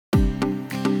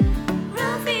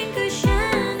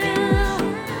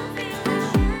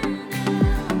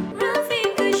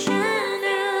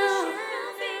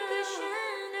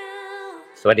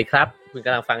สวัสดีครับคุณก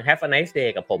ำลังฟัง Have a nice day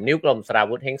กับผมนิ้วกลมสรา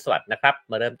วุธเฮงสวัสดิ์นะครับ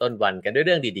มาเริ่มต้นวันกันด้วยเ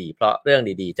รื่องดีๆเพราะเรื่อง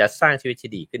ดีๆจะสร้างชีวิต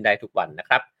ที่ดีขึ้นได้ทุกวันนะค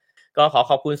รับก็ขอ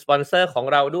ขอบคุณสปอนเซอร์ของ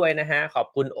เราด้วยนะฮะขอบ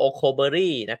คุณโอโคเบอ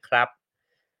รี่นะครับ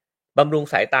บำรุง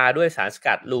สายตาด้วยสารส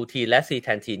กัดลูทีนและซีแท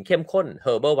นทีนเข้มข้น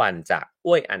Herbal One จาก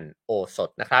อ้วยอันโอสด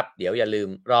นะครับเดี๋ยวอย่าลืม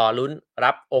รอลุ้น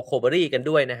รับโอโคเบอรี่กัน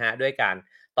ด้วยนะฮะด้วยการ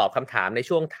ตอบคำถามใน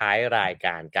ช่วงท้ายรายก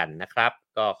ารกันนะครับ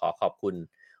ก็ขอขอบคุณ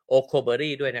โอโคเบอ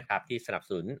รี่ด้วยนะครับที่สนับส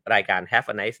นุนรายการ Have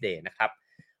a nice day นะครับ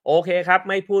โอเคครับ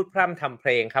ไม่พูดพร่ำทำเพ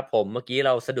ลงครับผมเมื่อกี้เ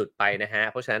ราสะดุดไปนะฮะ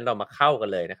เพราะฉะนั้นเรามาเข้ากัน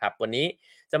เลยนะครับวันนี้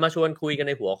จะมาชวนคุยกันใ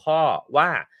นหัวข้อว่า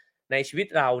ในชีวิต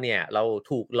เราเนี่ยเรา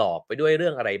ถูกหลอกไปด้วยเรื่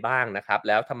องอะไรบ้างนะครับแ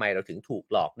ล้วทำไมเราถึงถูก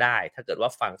หลอกได้ถ้าเกิดว่า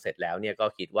ฟังเสร็จแล้วเนี่ยก็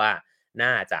คิดว่าน่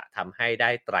าจะทำให้ได้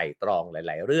ไตร่ตรองห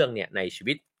ลายๆเรื่องเนี่ยในชี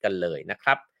วิตกันเลยนะค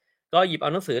รับก็หยิบเอา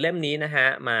หนังสือเล่มนี้นะฮะ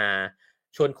มา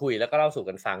ชวนคุยแล้วก็เล่าสู่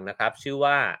กันฟังนะครับชื่อ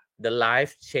ว่า The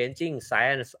Life Changing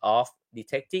Science of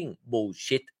Detecting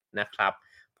Bullshit นะครับ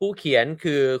ผู้เขียน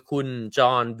คือคุณจ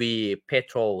อห์นวีเพโ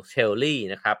ตรเชลลี่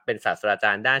นะครับเป็นศาสตราจ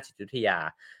ารย์ด้านจิตวิทยา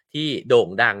ที่โด่ง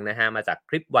ดังนะฮะมาจาก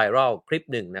คลิปไวรัลคลิป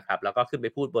หนึ่งนะครับแล้วก็ขึ้นไป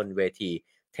พูดบนเวที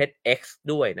TEDx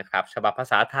ด้วยนะครับฉบับภา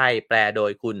ษาไทยแปลโด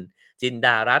ยคุณจินด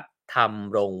ารัตน์ธรรม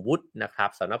รงวุฒินะครับ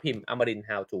สำนักพิมพ์อมรินทร์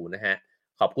How to นะฮะ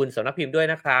ขอบคุณสำนักพิมพ์ด้วย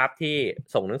นะครับที่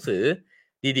ส่งหนังสือ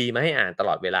ดีๆมาให้อ่านตล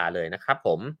อดเวลาเลยนะครับผ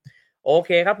มโอเค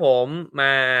ครับผมม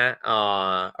า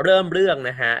เริ่มเรื่อง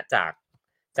นะฮะ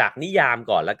จากนิยาม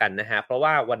ก่อนแล้วกันนะฮะเพราะ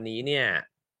ว่าวันนี้เนี่ย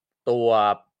ตัว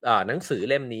หนังสือ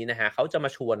เล่มนี้นะฮะเขาจะมา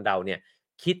ชวนเราเนี่ย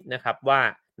คิดนะครับว่า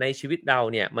ในชีวิตเรา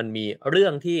เนี่ยมันมีเรื่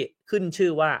องที่ขึ้นชื่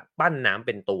อว่าปั้นน้ำเ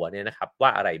ป็นตัวเนี่ยนะครับว่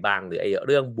าอะไรบ้างหรือไอ้เ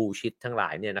รื่อง bullshit ทั้งหลา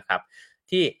ยเนี่ยนะครับ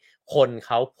ที่คนเ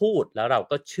ขาพูดแล้วเรา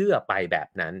ก็เชื่อไปแบบ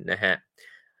นั้นนะฮะ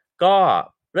ก็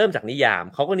เริ่มจากนิยาม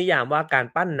เขาก็นิยามว่าการ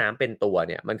ปั้นน้ำเป็นตัว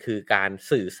เนี่ยมันคือการ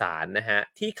สื่อสารนะฮะ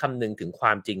ที่คำนึงถึงคว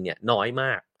ามจริงเนี่ยน้อยม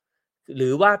าก หรื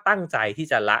อว่าตั้งใจที่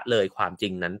จะละเลยความจริ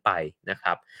งนั้นไปนะค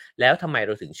รับแล้วทำไมเร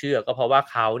าถึงเชื่อก็เพราะว่า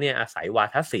เขาเนี่ยอาศัยวา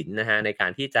ทศิลป์นะฮะในกา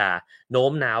รที่จะโน้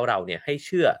มน้าวเราเนี่ยให้เ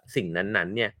ชื่อสิ่งนั้น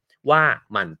ๆเนี่ยว่า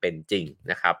มันเป็นจริง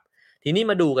นะครับทีนี้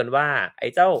มาดูกันว่าไอ้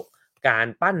เจ้าการ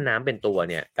ปั้นน้ำเป็นตัว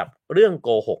เนี่ยกับเรื่องโก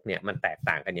หกเนี่ยมันแตก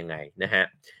ต่างกันยังไงนะฮะ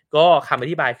ก็คำอ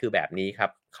ธิบายคือแบบนี้ครั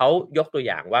บเขายกตัวอ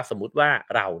ย่างว่าสมมุติว่า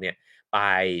เราเนี่ยไป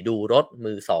ดูรถ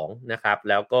มือสองนะครับ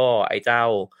แล้วก็ไอ้เจ้า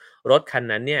รถคัน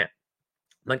นั้นเนี่ย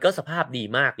มันก็สภาพดี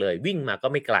มากเลยวิ่งมาก็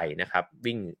ไม่ไกลนะครับ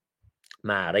วิ่ง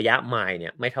มาระยะไมล์เนี่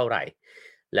ยไม่เท่าไหร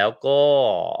แล้วก็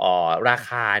รา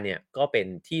คาเนี่ยก็เป็น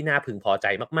ที่น่าพึงพอใจ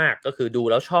มากๆก็คือดู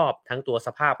แล้วชอบทั้งตัวส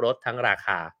ภาพรถทั้งราค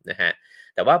านะฮะ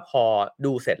แต่ว่าพอ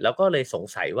ดูเสร็จแล้วก็เลยสง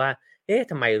สัยว่าเอ๊ะ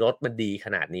ทำไมรถมันดีข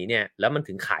นาดนี้เนี่ยแล้วมัน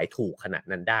ถึงขายถูกขนาด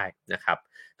นั้นได้นะครับ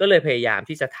ก็เลยพยายาม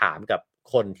ที่จะถามกับ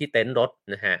คนที่เต็นท์รถ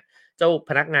นะฮะ เจ้า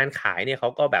พนักงานขายเนี่ยเขา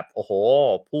ก็แบบโอ้โห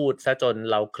พูดซะจน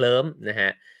เราเคลิ้มนะฮ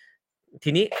ะที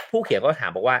นี้ผู้เขียนก็ถา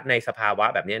มบอกว่าในสภาวะ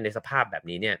แบบนี้ในสภาพแบบ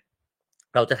นี้เนี่ย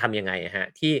เราจะทำยังไงอะฮะ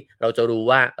ที่เราจะรู้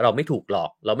ว่าเราไม่ถูกหลอ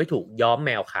กเราไม่ถูกย้อมแม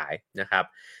วขายนะครับ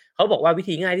เขาบอกว่าวิ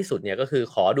ธีง่ายที่สุดเนี่ยก็คือ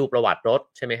ขอดูประวัติรถ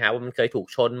ใช่ไหมฮะว่ามันเคยถูก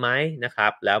ชนไหมนะครั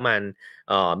บแล้วมัน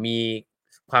มี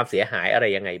ความเสียหายอะไร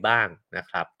ยังไงบ้างนะ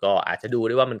ครับก็อาจจะดูไ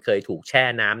ด้ว่ามันเคยถูกแช่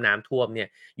น้ำท่วมเนี่ย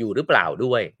อยู่หรือเปล่า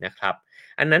ด้วยนะครับ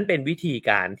อันนั้นเป็นวิธี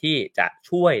การที่จะ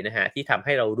ช่วยนะฮะที่ทำใ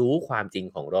ห้เรารู้ความจริง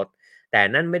ของรถแต่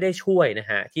นั่นไม่ได้ช่วยนะ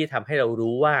ฮะที่ทำให้เรา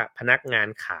รู้ว่าพนักงาน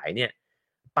ขายเนี่ย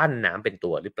ปั้นน้ำเป็น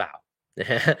ตัวหรือเปล่านะ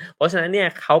ฮะเพราะฉะนั้นเนี่ย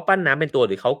เขาปั้นน้ำเป็นตัวห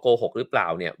รือเขาโกหกหรือเปล่า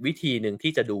เนี่ยวิธีหนึ่ง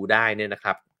ที่จะดูได้เนี่ยนะค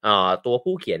รับตัว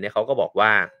ผู้เขียนเนี่ยเขาก็บอกว่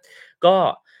าก็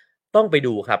ต้องไป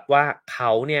ดูครับว่าเข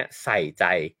าเนี่ยใส่ใจ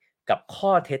กับข้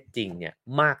อเท็จจริงเนี่ย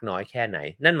มากน้อยแค่ไหน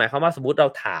นั่นหมายความว่าสมมุติเรา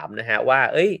ถามนะฮะว่า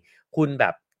เอ้ยคุณแบ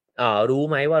บรู้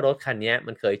ไหมว่ารถคันเนี้ย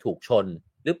มันเคยถูกชน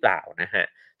หรือเปล่านะฮะ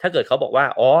ถ้าเกิดเขาบอกว่า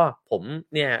อ๋อผม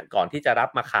เนี่ยก่อนที่จะรับ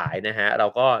มาขายนะฮะเรา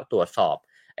ก็ตรวจสอบ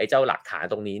ไอ้เจ้าหลักฐาน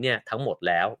ตรงนี้เนี่ยทั้งหมด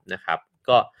แล้วนะครับ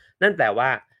ก็นั่นแปลว่า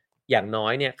อย่างน้อ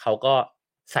ยเนี่ยเขาก็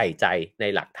ใส่ใจใน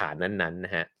หลักฐานนั้นๆน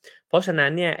ะฮะเพราะฉะนั้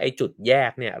นเนี่ยไอ้จุดแย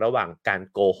กเนี่ยระหว่างการ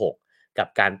โกหกกับ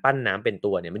การปั้นน้ำเป็น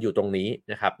ตัวเนี่ยมันอยู่ตรงนี้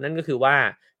นะครับนั่นก็คือว่า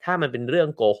ถ้ามันเป็นเรื่อง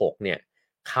โกหกเนี่ย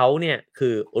เขาเนี่ยคื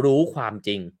อรู้ความจ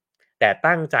ริง แต่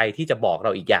ตั้งใจที่จะบอกเร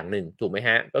าอีกอย่างหนึ่งถูกไหมฮ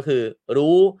ะก็คือ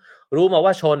รู้มา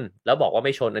ว่าชนแล้วบอกว่าไ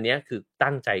ม่ชนอันเนี้ยคือ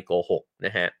ตั้งใจโกหกน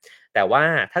ะฮะแต่ว่า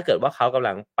ถ้าเกิดว่าเขากำ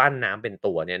ลังปั้นน้ำเป็น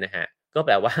ตัวเนี่ยนะฮะก็แป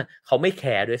ลว่าเขาไม่แค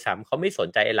ร์ด้วยซ้ำเขาไม่สน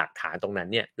ใจไอ้หลักฐานตรงนั้น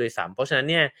เนี่ยด้วยซ้ำเพราะฉะนั้น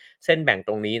เนี่ยเส้นแบ่งต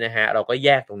รงนี้นะฮะเราก็แย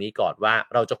กตรงนี้ก่อนว่า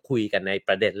เราจะคุยกันในป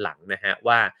ระเด็นหลังนะฮะ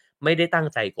ว่าไม่ได้ตั้ง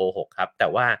ใจโกหกครับแต่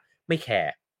ว่าไม่แค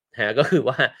ร์นะฮะก็คือ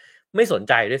ว่า ไม่สน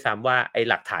ใจด้วยซ้ำว่าไอ้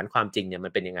หลักฐานความจริงเนี่ยมั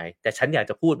นเป็นยังไงแต่ฉันอยาก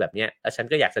จะพูดแบบเนี้ยแล้วฉัน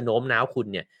ก็อยากจะโน้มน้าวคุณ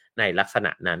เนี่ยในลักษณ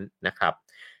ะนั้นนะครับ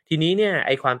ทีนี้เนี่ยไ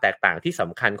อ้ความแตกต่างที่ส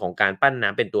ำคัญของการปั้นน้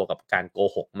ำเป็นตัวกับการโก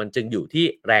หกมันจึงอยู่ที่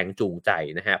แรงจูงใจ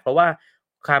นะฮะเพราะว่า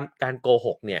การโกห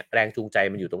กเนี่ยแรงจูงใจ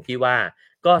มันอยู่ตรงที่ว่า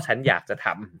ก็ฉันอยากจะท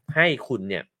ำให้คุณ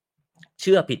เนี่ยเ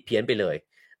ชื่อผิดเพี้ยนไปเลย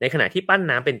ในขณะที่ปั้น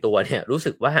น้ำเป็นตัวเนี่ยรู้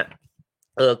สึกว่า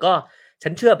ก็ฉั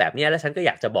นเชื่อแบบนี้แล้วฉันก็อ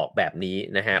ยากจะบอกแบบนี้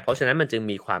นะฮะเพราะฉะนั้นมันจึง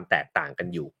มีความแตกต่างกัน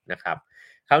อยู่นะครับ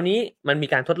คราวนี้มันมี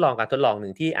การทดลองห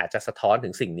นึ่งที่อาจจะสะท้อนถึ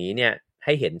งสิ่งนี้เนี่ยใ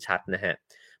ห้เห็นชัดนะฮะ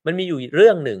มันมีอยู่เรื่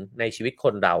องหนึ่งในชีวิตค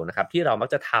นเรานะครับที่เรามัก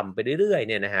จะทำไปเรื่อยๆ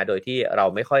เนี่ยนะฮะโดยที่เรา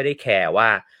ไม่ค่อยได้แคร์ว่า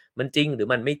มันจริงหรือ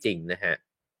มันไม่จริงนะฮะ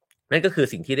นั่นก็คือ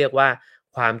สิ่งที่เรียกว่า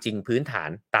ความจริงพื้นฐาน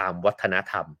ตามวัฒน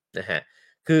ธรรมนะฮะ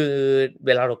คือเว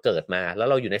ลาเราเกิดมาแล้ว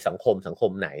เราอยู่ในสังค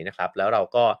มไหนนะครับแล้วเรา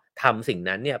ก็ทำสิ่ง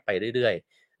นั้นเนี่ยไปเรื่อย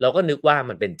ๆเราก็นึกว่า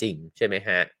มันเป็นจริงใช่ไหมฮ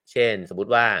ะเช่นสมมุ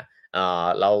ติว่าเอ่อ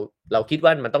เราเราคิดว่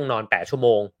ามันต้องนอน8ชั่วโม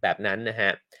งแบบนั้นนะฮ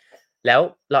ะแล้ว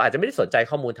เราอาจจะไม่ได้สนใจ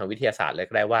ข้อมูลทางวิทยาศาสตร์เลย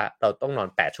ก็ได้ว่าเราต้องนอน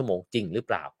8ชั่วโมงจริงหรือเ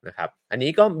ปล่านะครับอันนี้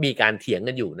ก็มีการเถียง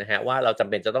กันอยู่นะฮะว่าเราจำ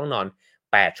เป็นจะต้องนอน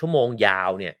8ชั่วโมงยา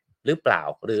วเนี่ยหรือเปล่า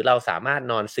หรือเราสามารถ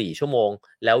นอน4ชั่วโมง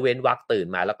แล้วเว้นวรรคตื่น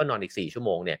มาแล้วก็นอนอีก4ชั่วโ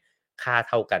มงเนี่ยค่า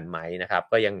เท่ากันไหมนะครับ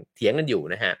ก็ยังเถียงกันอยู่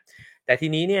นะฮะแต่ที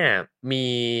นี้เนี่ยมี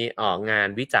งาน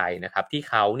วิจัยนะครับที่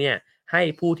เขาเนี่ยให้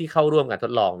ผู้ที่เข้าร่วมการท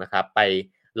ดลองนะครับไป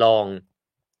ลอง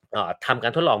ทำกา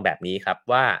รทดลองแบบนี้ครับ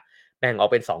ว่าแบ่งออก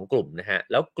เป็น2กลุ่มนะฮะ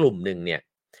แล้วกลุ่มหนึ่งเนี่ย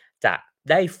จะ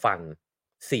ได้ฟัง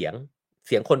เสียง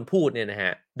คนพูดเนี่ยนะฮ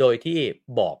ะโดยที่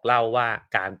บอกเล่าว่า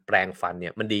การแปรงฟันเนี่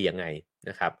ยมันดียังไง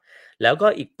นะครับแล้วก็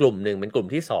อีกกลุ่มหนึ่งเป็นกลุ่ม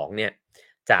ที่2เนี่ย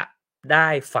จะได้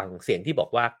ฟังเสียงที่บอก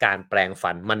ว่าการแปรง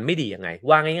ฟันมันไม่ดียังไง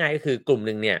ว่าง่ายๆก็คือกลุ่มห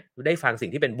นึ่งเนี่ยได้ฟังสิ่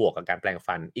งที่เป็นบวกกับการแปรง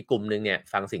ฟันอีกกลุ่มหนึ่งเนี่ย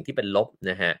ฟังสิ่งที่เป็นลบ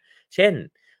นะฮะเช่น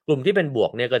กลุ่มที่เป็นบว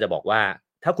กเนี่ยก็จะบอกว่า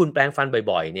ถ้าคุณแปรงฟัน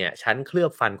บ่อยๆเนี่ยชั้นเคลือ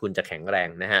บฟันคุณจะแข็งแรง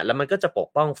นะฮะแล้วมันก็จะปก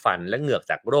ป้องฟันและเหงือก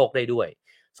จากโรคได้ด้วย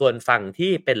ส่วนฝั่ง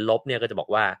ที่เป็นลบเนี่ยก็จะบอก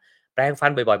ว่าแปรงฟั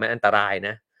นบ่อยๆมันอันตรายน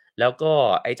ะแล้วก็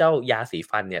ไอ้เจ้ายาสี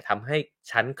ฟันเนี่ยทำให้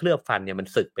ชั้นเคลือบฟันเนี่ยมัน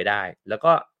สึกไปได้แล้ว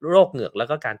ก็โรคเหงือกแล้ว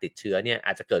ก็การติดเชื้อเนี่ยอ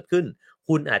าจจะเกิดขึ้น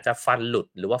คุณอาจจะฟันหลุด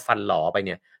หรือว่าฟันหลอไปเ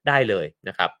นี่ยได้เลยน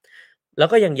ะครับแล้ว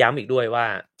ก็ยังย้ำอีกด้วยว่า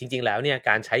จริงๆแล้วเนี่ย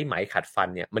การใช้ไหมขัดฟัน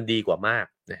เนี่ยมันดีกว่ามาก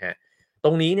นะฮะ ต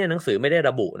รงนี้เนี่ยหนังสือไม่ได้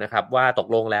ระบุนะครับว่าตก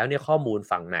ลงแล้วเนี่ยข้อมูล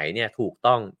ฝั่งไหนเนี่ยถูก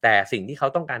ต้องแต่สิ่งที่เขา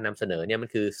ต้องการนำเสนอเนี่ยมัน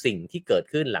คือสิ่งที่เกิด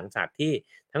ขึ้นหลังจากที่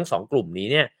ทั้ง2กลุ่มนี้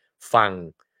เนี่ยฟัง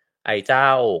ไอ้เจ้า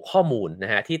ข้อมูลน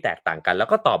ะฮะที่แตกต่างกันแล้ว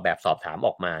ก็ตอบแบบสอบถามอ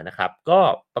อกมานะครับก็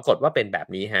ปรากฏว่าเป็นแบบ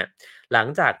นี้ฮะหลัง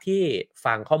จากที่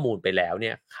ฟังข้อมูลไปแล้วเ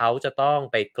นี่ยเขาจะต้อง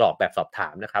ไปกรอกแบบสอบถา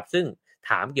มนะครับซึ่ง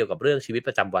ถามเกี่ยวกับเรื่องชีวิตป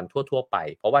ระจำวันทั่วๆไป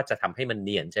เพราะว่าจะทำให้มันเ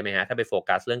นียนใช่ไหมฮะถ้าไปโฟ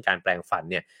กัสเรื่องการแปลงฟัน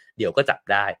เนี่ยเดี๋ยวก็จับ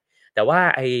ได้ แต่ว่า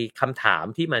ไอ้คำถาม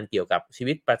ที่มันเกี่ยวกับชี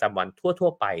วิตประจำวันทั่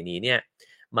วๆไปนี้เนี่ย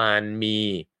มันมี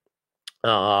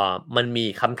มันมี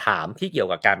คำถามที่เกี่ยว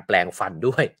กับการแปลงฟัน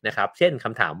ด้วยนะครับเช่นค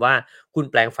ำถามว่าคุณ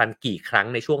แปลงฟันกี่ครั้ง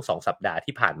ในช่วง2สัปดาห์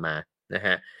ที่ผ่านมานะค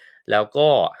รับแล้วก็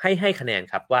ให้คะแนน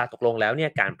ครับว่าตกลงแล้วเนี่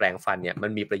ยการแปลงฟันเนี่ยมั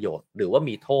นมีประโยชน์หรือว่า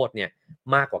มีโทษเนี่ย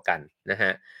มากกว่ากันนะครั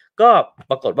บก็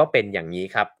ปรากฏว่าเป็นอย่างนี้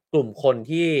ครับกลุ่มคน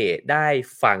ที่ได้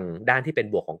ฟังด้านที่เป็น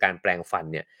บวกของการแปลงฟัน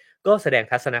เนี่ย ก็แสดง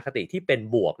ทัศนคติที่เป็น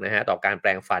บวกนะฮะต่อการแปล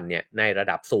งฟันเนี่ยในระ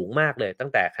ดับสูงมากเลยตั้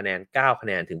งแต่คะแนน9คะ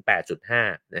แนนถึง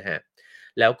8.5นะฮะ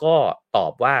แล้วก็ตอ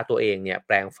บว่าตัวเองเนี่ยแ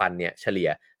ปลงฟันเนี่ยเฉลี่ย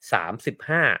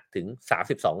35ถึง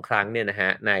32ครั้งเนี่ยนะฮ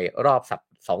ะในรอบ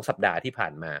2สัปดาห์ที่ผ่า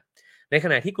นมาในข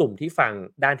ณะที่กลุ่มที่ฟัง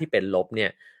ด้านที่เป็นลบเนี่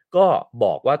ยก็บ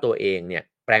อกว่าตัวเองเนี่ย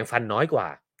แปลงฟันน้อยกว่า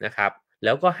นะครับแ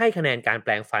ล้วก็ให้คะแนนการแป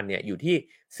ลงฟันเนี่ยอยู่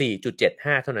ที่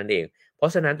4.75เท่านั้นเอง เพรา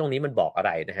ะฉะนั้นตรงนี้มันบอกอะไ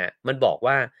รนะฮะมันบอก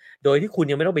ว่าโดยที่คุณ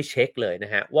ยังไม่ต้องไปเช็คเลยน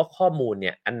ะฮะว่าข้อมูลเ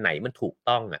นี่ยอันไหนมันถูก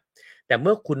ต้องอะแต่เ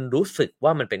มื่อคุณรู้สึกว่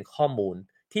ามันเป็นข้อมูล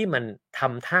ที่มันท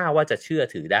ำท่าว่าจะเชื่อ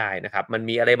ถือได้นะครับมัน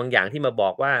มีอะไรบางอย่างที่มาบอ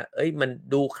กว่าเฮ้ยมัน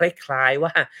ดูคล้ายๆว่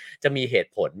าจะมีเห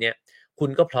ตุผลเนี่ยคุณ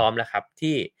ก็พร้อมแล้วครับ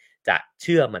ที่จะเ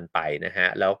ชื่อมันไปนะฮะ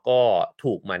แล้วก็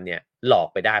ถูกมันเนี่ยหลอก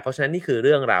ไปได้เพราะฉะนั้นนี่คือเ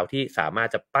รื่องราวที่สามารถ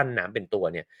จะปั้นน้ำเป็นตัว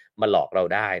เนี่ยมาหลอกเรา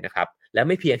ได้นะครับ และไ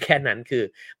ม่เพียงแค่นั้นคือ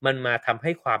มันมาทำใ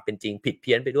ห้ความเป็นจริงผิดเ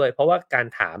พี้ยนไปด้วยเพราะว่าการ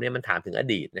ถามเนี่ยมันถามถึงอ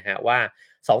ดีตนะฮะว่า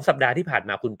2สัปดาห์ที่ผ่าน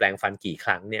มาคุณแปลงฟันกี่ค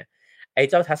รั้งเนี่ยไอ้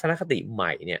เจ้าทัศนคติให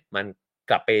ม่เนี่ยมัน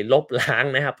กลับไปลบล้าง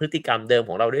นะครับพฤติกรรมเดิม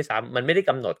ของเราด้วยซ้ำมันไม่ได้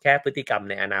กำหนดแค่พฤติกรรม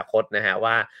ในอนาคตนะฮะ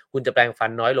ว่าคุณจะแปลงฟั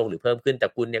นน้อยลงหรือเพิ่มขึ้นแต่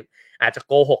คุณเนี่ยอาจจะ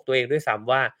โกหกตัวเองด้วยซ้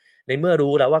ำว่าในเมื่อ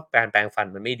รู้แล้วว่าการแปลงฟัน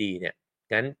มันไม่ดีเนี่ย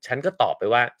งั้นฉันก็ตอบไป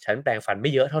ว่าฉันแปลงฟันไ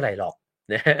ม่เยอะเท่าไรหรอก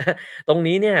นะตรง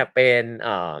นี้เนี่ยเป็น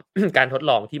การทด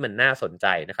ลองที่มันน่าสนใจ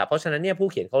นะครับเพราะฉะนั้นเนี่ยผู้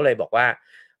เขียนเขาเลยบอกว่า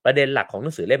ประเด็นหลักของห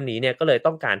นังสือเล่มนี้เนี่ยก็เลย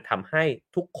ต้องการทำให้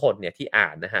ทุกคนเนี่ยที่อ่า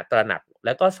นนะฮะตระหนักแ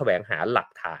ล้วก็แสวงหาหลัก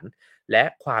ฐานและ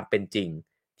ความเป็นจริง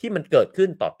ที่มันเกิดขึ้น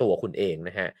ต่อตัวคุณเอง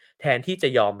นะฮะแทนที่จะ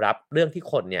ยอมรับเรื่องที่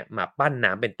คนเนี่ยมาปั้น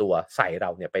น้ำเป็นตัวใส่เรา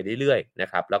เนี่ยไปเรื่อยๆนะ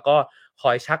ครับแล้วก็ค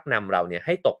อยชักนำเราเนี่ยใ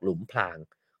ห้ตกหลุมพราง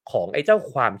ของไอ้เจ้า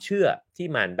ความเชื่อที่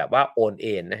มันแบบว่าโอนเ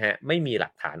อ็นนะฮะไม่มีหลั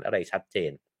กฐานอะไรชัดเจ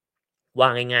น ว่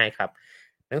าง่ายๆครับ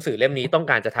หนังสือเล่มนี้ต้อง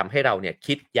การจะทำให้เราเนี่ย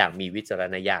คิดอย่างมีวิจาร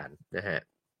ณญาณนะฮะ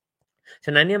ฉ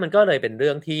ะนั้นเนี่ยมันก็เลยเป็นเ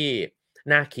รื่องที่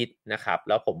น่าคิดนะครับแ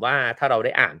ล้วผมว่าถ้าเราไ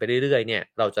ด้อ่านไปเรื่อยๆเนี่ย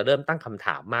เราจะเริ่มตั้งคำถ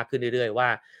ามมากขึ้นเรื่อยๆว่า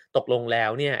ตกลงแล้ว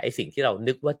เนี่ยไอ้สิ่งที่เรา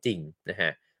นึกว่าจริงนะครั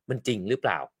บมันจริงหรือเป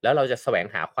ล่าแล้วเราจะแสวง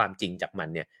หาความจริงจากมัน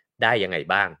เนี่ยได้ยังไง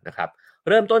บ้างนะครับ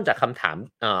เริ่มต้นจากคำถาม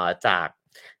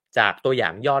จากตัวอย่า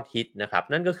งยอดฮิตนะครับ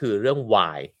นั่นก็คือเรื่องไว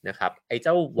น์นะครับไอ้เ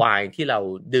จ้าไวน์ที่เรา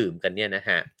ดื่มกันเนี่ยนะค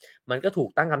รับมันก็ถูก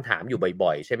ตั้งคำถามอยู่บ่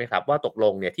อยๆใช่ไหมครับว่าตกล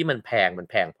งเนี่ยที่มันแพง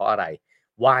เพราะอะไร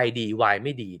ไวน์ดีไวน์ไ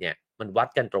ม่ดีเนี่ยมันวัด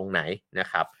กันตรงไหนนะ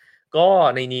ครับ ก็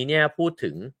ในนี้เนี่ยพูดถึ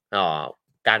งเอ่อ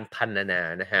การพรรณนา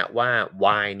นะครับว่าไว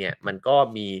น์เนี่ยมันก็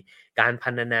มีการพร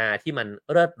รณนาที่มัน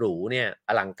เลิศหรูเนี่ย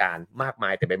อลังการมากมา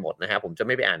ยเต็มไปหมดนะครับผมจะไ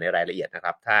ม่ไปอ่านในรายละเอียดนะค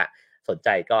รับถ้าสนใจ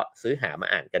ก็ซื้อหามา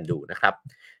อ่านกันดูนะครับ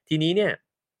ทีนี้เนี่ย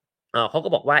เขาก็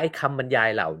บอกว่าไอ้คำบรรยาย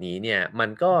เหล่านี้เนี่ยมัน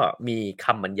ก็มีค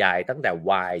ำบรรยายตั้งแต่ไ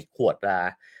วน์ขวดละ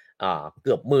เ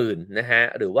กือบหมื่นนะฮะ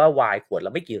หรือว่าไวน์ขวดล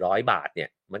ะไม่กี่ร้อยบาทเนี่ย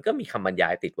มันก็มีคำบรรยา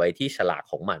ยติดไว้ที่ฉลาก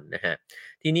ของมันนะฮะ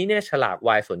ทีนี้เนี่ยฉลากไว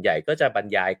น์ส่วนใหญ่ก็จะบรร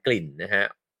ยายกลิ่นนะฮะ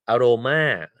อโรมา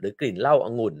หรือกลิ่นเหล้าอ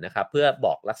งุ่นนะครับเพื่อบ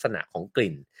อกลักษณะของก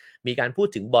ลิ่นมีการพูด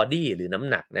ถึงบอดี้หรือน้ำ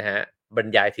หนักนะฮะบรร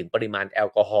ยายถึงปริมาณแอล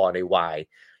กอฮอล์ในไวน์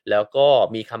แล้วก็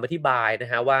มีคำอธิบายน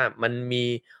ะฮะว่ามันมี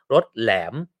รสแหล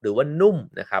มหรือว่านุ่ม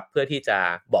นะครับเพื่อที่จะ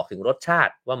บอกถึงรสชา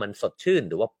ติว่ามันสดชื่น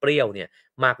หรือว่าเปรี้ยวเนี่ย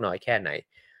มากน้อยแค่ไหน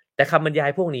แต่คำบรรยา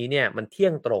ยพวกนี้เนี่ยมันเที่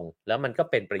ยงตรงแล้วมันก็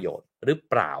เป็นประโยชน์หรือ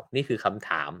เปล่านี่คือคำถ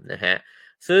ามนะฮะ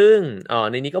ซึ่ง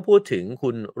ในนี้ก็พูดถึงคุ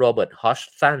ณโรเบิร์ตฮอช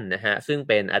สันนะฮะซึ่ง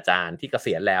เป็นอาจารย์ที่เก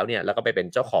ษียณแล้วเนี่ยแล้วก็ไปเป็น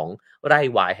เจ้าของไร่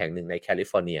ไวน์แห่งหนึ่งในแคลิ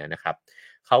ฟอร์เนียนะครับ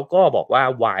เขาก็บอกว่า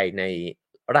ไวน์ใน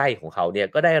ไร่ของเขาเนี่ย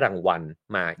ก็ได้รางวัล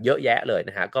มาเยอะแยะเลย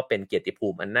นะฮะก็เป็นเกียรติภู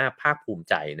มิอันน่าภาคภูมิ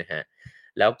ใจนะฮะ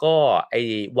แล้วก็ไอ้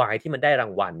ไวน์ที่มันได้รา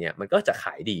งวัลเนี่ยมันก็จะข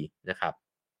ายดีนะครับ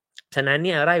ฉะนั้นเ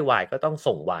นี่ยไร่ไวน์ก็ต้อง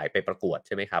ส่งไวน์ไปประกวดใ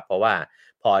ช่ไหมครับเพราะว่า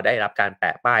พอได้รับการแป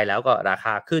ะป้ายแล้วก็ราค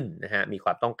าขึ้นนะฮะมีคว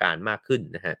ามต้องการมากขึ้น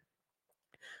นะฮะ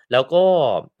แล้วก็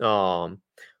เอ่อ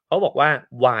เขาบอกว่า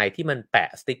ไวน์ที่มันแปะ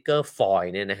สติกเกอร์ฟอย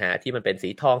ล์เนี่ยนะครับที่มันเป็นสี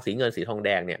ทองสีเงินสีทองแด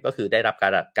งเนี่ยก็คือได้รับ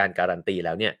การการันตีแ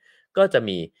ล้วเนี่ยก็จะ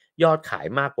มียอดขาย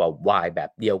มากกว่าไวน์แบ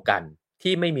บเดียวกัน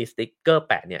ที่ไม่มีสติกเกอร์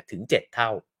แปะเนี่ยถึง7เท่า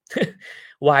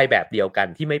ไวน์แบบเดียวกัน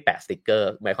ที่ไม่แปะสติกเกอร์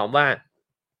หมายความว่า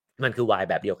มันคือไวน์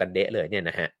แบบเดียวกันเดะเลยเนี่ย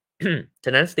นะครับฉ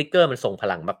ะนั้นสติกเกอร์มันทรงพ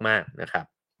ลังมากๆนะครับ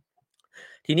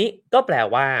ทีนี้ก็แปล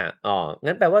ว่า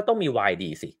งั้นแปลว่าต้องมีไวน์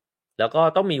ดีสิ แล้วก็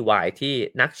ต้องมีไวน์ที่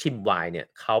นักชิมไวน์เนี่ย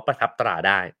เขาประทับตราไ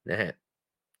ด้นะฮะ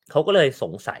เขาก็เลยส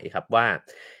งสัยครับว่า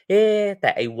แต่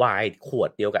ไอ้ไวน์ขวด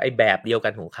เดียวกันไอ้แบบเดียวกั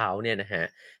นของเขาเนี่ยนะฮะ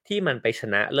ที่มันไปช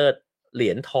นะเลิศเหรี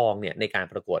ยญทองเนี่ยในการ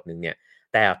ประกวดหนึ่งเนี่ย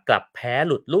แต่กลับแพ้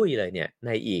หลุดลุ่ยเลยเนี่ยใ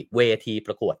นอีกเวทีป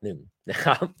ระกวดหนึ่งนะค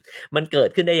รับมันเกิด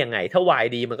ขึ้นได้ยังไงถ้าไวน์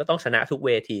ดีมันก็ต้องชนะทุกเว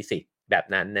ทีสิแบบ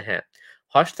นั้นนะฮะ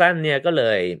ฮอ g สันเนี่ยก็เล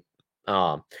ยเอ่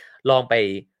อ ลองไป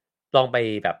ลองไป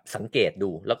แบบสังเกตดู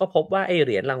แล้วก็พบว่าไอ้เห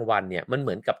รียญรางวัลเนี่ยมันเห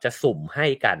มือนกับจะสุ่มให้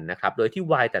กันนะครับโดยที่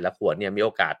ไวน์แต่ละขวดเนี่ยมีโอ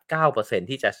กาส 9%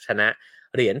 ที่จะชนะ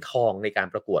เหรียญทองในการ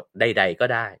ประกวดใดๆก็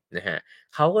ได้นะฮะ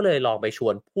เขาก็เลยลองไปชว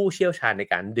นผู้เชี่ยวชาญใน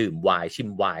การดื่มไวน์ชิม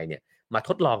ไวน์เนี่ยมาท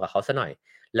ดลองกับเขาซะหน่อย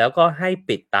แล้วก็ให้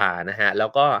ปิดตานะฮะแล้ว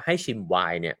ก็ให้ชิมไว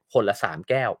น์เนี่ยคนละ3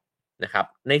แก้วนะครับ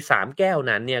ใน3แก้ว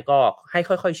นั้นเนี่ยก็ให้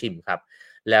ค่อยๆชิมครับ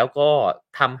แล้วก็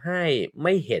ทำให้ไ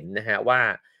ม่เห็นนะฮะว่า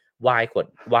ไว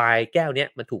น์แก้วเนี้ย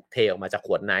มันถูกเทออกมาจากข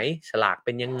วดไหนฉลากเ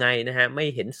ป็นยังไงนะฮะไม่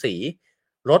เห็นสี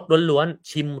รสล้วน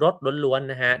ๆชิมรสล้วน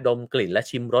ๆนะฮะดมกลิ่นและ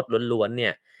ชิมรสล้วนๆเนี่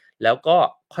ยแล้วก็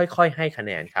ค่อยๆให้คะแ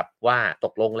นนครับว่าต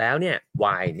กลงแล้วเนี่ยไว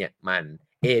น์เนี่ยมัน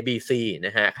ABC น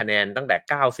ะฮะคะแนนตั้งแต่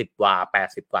90กว่า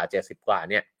80กว่า70กว่า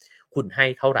เนี่ยคุณให้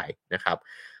เท่าไรนะครับ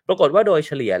ปรากฏว่าโดยเ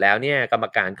ฉลี่ยแล้วเนี่ยกรรม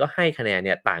การก็ให้คะแนนเ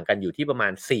นี่ยต่างกันอยู่ที่ประมา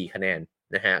ณ4คะแนน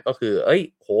นะฮะก็คือเฮ้ย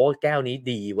โอ้โฮแก้วนี้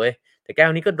ดีเว้ย แต่แก้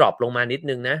วนี้ก็ดรอปลงมานิดห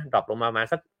นึ่งนะดรอปลงมาประมาณ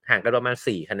สักห่างกันประมาณ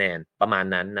4คะแนนประมาณ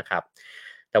นั้นนะครับ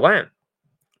แต่ว่า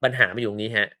ปัญหามันอยู่ตรงนี้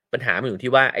ครับปัญหามันอยู่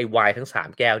ที่ว่าไอ้ไวน์ทั้ง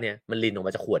3แก้วเนี่ยมันรินออกม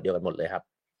าจากขวดเดียวกันหมดเลยครับ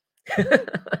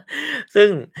ซึ่ง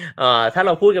ถ้าเ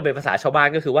ราพูดกันเป็นภาษาชาวบ้าน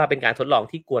ก็คือว่าเป็นการทดลอง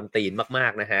ที่กวนตีนมา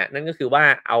กๆนะครับนั่นก็คือว่า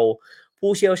เอา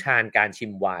ผู้เชี่ยวชาญการชิ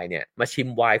มไวน์เนี่ยมาชิม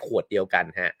ไวน์ขวดเดียวกัน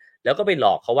ครับแล้วก็ไปหล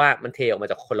อกเขาว่ามันเทออกมา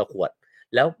จากคนละขวด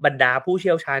แล้วบรรดาผู้เ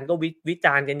ชี่ยวชาญก็วิจ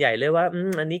ารณ์กันใหญ่เลยว่า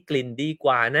อันนี้กลิ่นดีก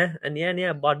ว่านะอันเนี้ยเนี่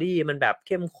ยบอดีมันแบบเ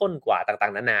ข้มข้นกว่าต่า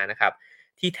งๆนานานะครับ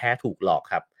ที่แท้ถูกหลอก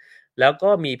ครับแล้วก็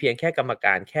มีเพียงแค่กรรมก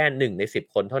ารแค่1ใน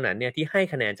10คนเท่านั้นเนี่ยที่ให้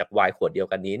คะแนนจากไวน์ขวดเดียว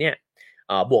กันนี้เนี่ย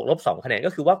บวกลบ2คะแนน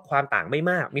ก็คือว่าความต่างไม่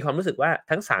มากมีความรู้สึกว่า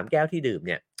ทั้ง3แก้วที่ดื่มเ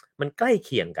นี่ยมันใกล้เ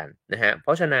คียงกันนะครับเพ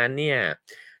ราะฉะนั้นเนี่ย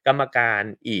กรรมการ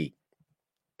อีก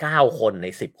9คนใน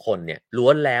10คนเนี่ยล้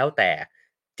วนแล้วแต่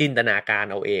จินตนาการ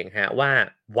เอาเองครับว่า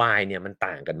ไวน์เนี่ยมัน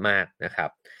ต่างกันมากนะครับ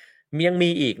ยังมี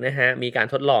อีกนะครับมีการ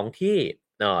ทดลองที่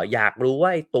อยากรู้ว่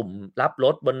าไอ้ตุ่มรับร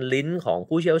สบนลิ้นของ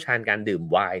ผู้เชี่ยวชาญการดื่ม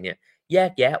ไวน์เนี่ยแย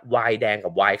กแยะไวน์แดงกั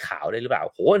บไวน์ขาวได้หรือเปล่าโ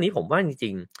อ้โฮอันนี้ผมว่าจ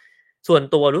ริง ส่วน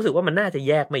ตัวรู้สึกว่ามันน่าจะแ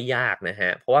ยกไม่ยากนะครั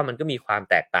บเพราะว่ามันก็มีความ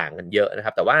แตกต่างกันเยอะนะค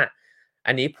รับแต่ว่า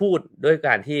อันนี้พูดด้วยก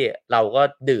ารที่เราก็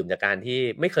ดื่มจากการที่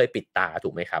ไม่เคยปิดตาถู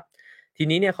กไหมครับที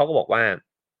นี้เนี่ยเขาก็บอกว่า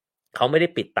เขาไม่ได้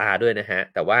ปิดตาด้วยนะครับ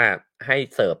แต่ว่าให้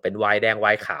เสิร์ฟเป็นไวน์แดงไว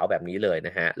น์ขาวแบบนี้เลยน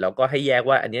ะครับแล้วก็ให้แยก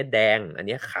ว่าอันเนี้ยแดงอันเ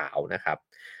นี้ยขาวนะครับ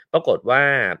ปรากฏว่า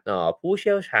ผู้เ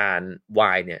ชี่ยวชาญไว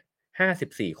น์เนี่ย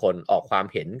54คนออกความ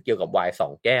เห็นเกี่ยวกับไวน์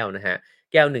2แก้วนะครับ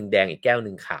แก้วหนึ่งแดงอีกแก้วห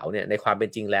นึ่งขาวเนี่ยในความเป็น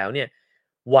จริงแล้วเนี่ย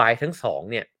ไวน์ทั้ง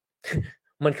2เนี่ย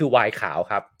มันคือไวน์ขาว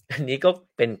ครับอันนี้ก็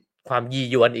เป็นความยี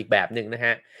ยวนอีกแบบหนึ่งนะฮ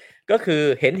ะก็คือ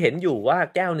เห็นอยู่ว่า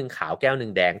แก้วหนึ่งขาวแก้วหนึ่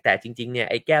งแดงแต่จริงๆเนี่ย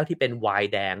ไอ้แก้วที่เป็นไว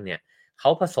น์แดงเนี่ยเขา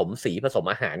ผสมสีผสม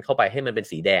อาหารเข้าไปให้มันเป็น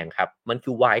สีแดงครับมัน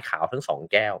คือไวน์ขาวทั้ง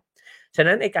2แก้วฉะ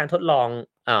นั้นไอ้การทดลอง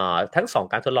ทั้ง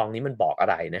2การทดลองนี้มันบอกอะ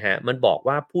ไรนะครับมันบอก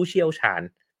ว่าผู้เชี่ยวชาญ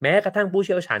แม้กระทั่งผู้เ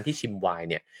ชี่ยวชาญที่ชิมไวน์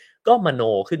เนี่ย ก็มโน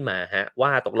ขึ้นมาครับว่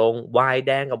าตกลงไวน์แ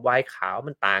ดงกับไวน์ขาว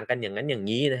มันต่างกันอย่างนั้นอย่าง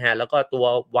งี้นะครับแล้วก็ตัว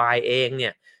ไวน์เองเนี่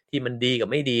ยที่มันดีกับ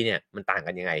ไม่ดีเนี่ยมันต่าง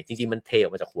กันยังไงจริงๆมันเทออ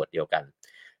กมาจากขวดเดียวกัน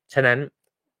ฉะนั้น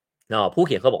ผู้เ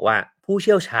ขียนเขาบอกว่าผู้เ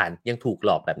ชี่ยวชาญยังถูกห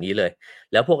ลอกแบบนี้เลย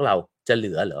แล้วพวกเราจะเห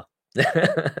ลือเหรอ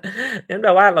งั้นแป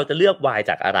ลว่าเราจะเลือกไวน์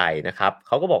จากอะไรนะครับเ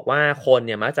ขาก็บอกว่าคนเ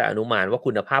นี่ยมักจะอนุมานว่า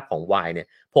คุณภาพของไวน์เนี่ย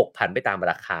ผกผันไปตาม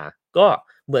ราคาก็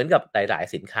เหมือนกับหลาย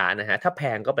ๆสินค้านะฮะถ้าแพ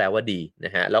งก็แปลว่าดีน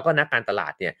ะฮะแล้วก็นักการตลา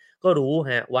ดเนี่ย ก็รู้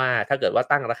ฮะว่าถ้าเกิดว่า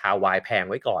ตั้งราคาไวน์แพง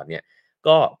ไว้ก่อนเนี่ย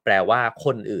ก็แปลว่าค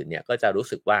นอื่นเนี่ยก็จะรู้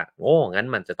สึกว่าโอ้งั้น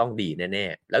มันจะต้องดีแน่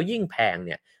ๆแล้วยิ่งแพงเ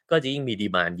นี่ยก็จะยิ่งมีดี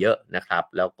มานด์เยอะนะครับ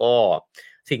แล้วก็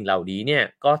สิ่งเหล่านี้เนี่ย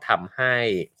ก็ทำให้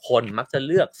คนมักจะเ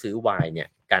ลือกซื้อไวน์เนี่ย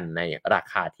กันในรา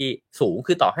คาที่สูง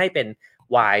คือต่อให้เป็น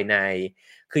ไวน์ใน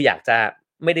คืออยากจะ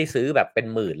ไม่ได้ซื้อแบบเป็น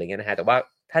หมื่นอะไรเงี้ยนะฮะแต่ว่า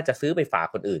ถ้าจะซื้อไปฝาก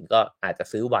คนอื่นก็อาจจะ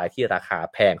ซื้อไวน์ที่ราคา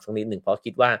แพงสักนิดหนึ่งเพราะ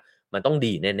คิดว่ามันต้อง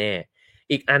ดีแน่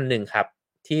ๆอีกอันหนึ่งครับ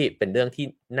ที่เป็นเรื่องที่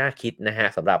น่าคิดนะฮะ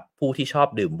สำหรับผู้ที่ชอบ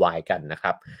ดื่มไวน์กันนะค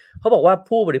รับเขาบอกว่า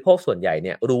ผู้บริโภคส่วนใหญ่เ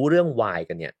นี่ยรู้เรื่องไวน์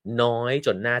กันเนี่ยน้อยจ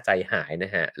นน่าใจหายน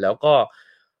ะฮะแล้วก็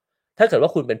ถ้าเกิดว่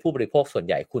าคุณเป็นผู้บริโภคส่วน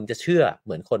ใหญ่คุณจะเชื่อเห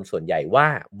มือนคนส่วนใหญ่ว่า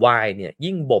ไวน์เนี่ย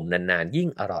ยิ่งบ่มนานๆยิ่ง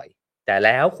อร่อยแต่แ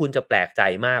ล้วคุณจะแปลกใจ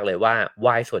มากเลยว่าไว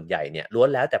น์ส่วนใหญ่เนี่ยล้วน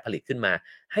แล้วแต่ผลิตขึ้นมา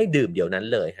ให้ดื่มเดี๋ยวนั้น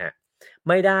เลยฮะ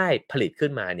ไม่ได้ผลิตขึ้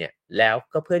นมาเนี่ยแล้ว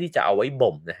ก็เพื่อที่จะเอาไว้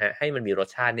บ่มนะฮะให้มันมีรส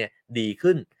ชาติเนี่ยดี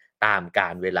ขึ้นตามกา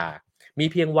ลเวลา มี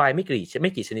เพียงไวน์ไม่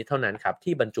กี่ชนิดเท่านั้นครับ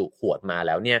ที่บรรจุขวดมาแ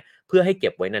ล้วเนี่ยเพื่อให้เก็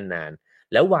บไว้นาน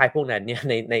ๆแล้วไวน์พวกนั้นเนี่ย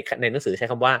ในหนังสือใช้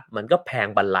คำว่ามันก็แพง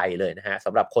บรรลัยเลยนะฮะส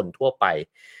ำหรับคนทั่วไป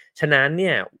ฉะนั้นเ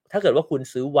นี่ยถ้าเกิดว่าคุณ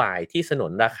ซื้อไวน์ที่สน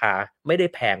นราคาไม่ได้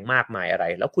แพงมากมายอะไร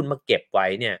แล้วคุณมาเก็บไว้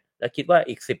เนี่ยแล้วคิดว่า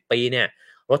อีก10 ปีเนี่ย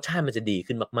รสชาติมันจะดี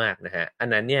ขึ้นมากๆนะฮะอัน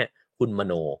นั้นเนี่ยคุณม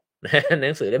โนนะฮะห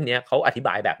นังสือเล่มนี้เขาอธิบ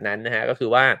ายแบบนั้นนะฮะก็คือ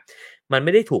ว่ามันไ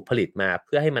ม่ได้ถูกผลิตมาเ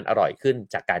พื่อให้มันอร่อยขึ้น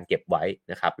จากการเก็บไว้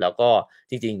นะครับแล้วก็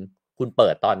จริงๆ คุณเปิ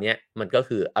ดตอนเนี้ยมันก็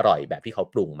คืออร่อยแบบที่เขา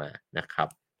ปรุงมานะครับ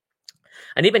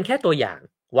อันนี้เป็นแค่ตัวอย่าง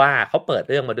ว่าเขาเปิด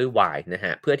เรื่องมาด้วยไวน์นะฮ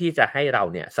ะเพื่อที่จะให้เรา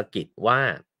เนี่ยสะกิดว่า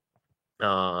เ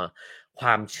อ่อคว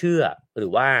ามเชื่อหรื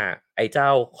อว่าไอ้เจ้า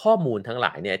ข้อมูลทั้งหล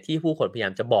ายเนี่ยที่ผู้คนพยายา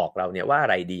มจะบอกเราเนี่ยว่าอะ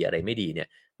ไรดีอะไรไม่ดีเนี่ย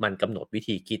มันกำหนดวิ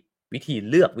ธีคิดวิธี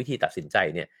เลือกวิธีตัดสินใจ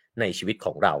เนี่ยในชีวิตข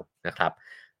องเรานะครับ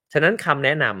ฉะนั้นคำแน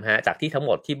ะนำฮะจากที่ทั้งห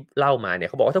มดที่เล่ามาเนี่ย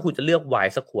เขาบอกว่าถ้าคุณจะเลือกไว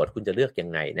น์สักขวดคุณจะเลือกยัง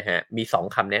ไงนะฮะมี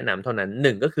2คำแนะนำเท่านั้น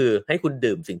1ก็คือให้คุณ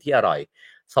ดื่มสิ่งที่อร่อย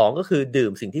2ก็คือดื่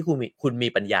มสิ่งที่คุณมี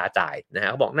ปัญญาจ่ายนะฮะ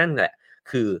เขาบอกนั่นแหละ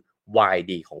คือไวน์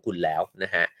ดีของคุณแล้วน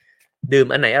ะฮะดื่ม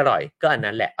อันไหนอร่อยก็อัน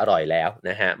นั้นแหละอร่อยแล้ว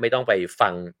นะฮะไม่ต้องไปฟั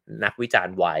งนักวิจาร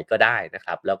ณ์ไวน์ก็ได้นะค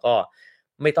รับแล้วก็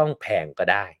ไม่ต้องแพงก็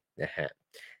ได้นะฮะ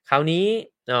คราวนี้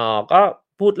ก็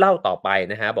พูดเล่าต่อไป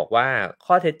นะฮะบอกว่า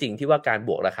ข้อเท็จจริงที่ว่าการบ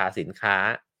วกราคาสินค้า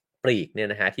ปลีกเนี่ย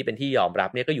นะฮะที่เป็นที่ยอมรับ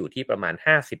เนี่ยก็อยู่ที่ประมาณ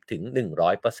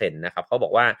50-100%นต์นะครับเขาบอ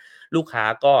กว่าลูกค้า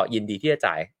ก็ยินดีที่จะ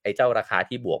จ่ายไอ้เจ้าราคา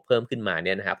ที่บวกเพิ่มขึ้นมาเ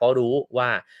นี่ยนะฮะเพราะรู้ว่า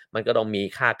มันก็ต้องมี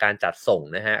ค่าการจัดส่ง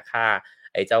นะฮะค่า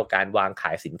ไอ้เจ้าการวางข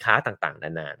ายสินค้าต่างๆน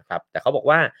านานะครับแต่เขาบอก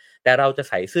ว่าแต่เราจะ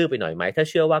ใส่ซื่อไปหน่อยไหมถ้า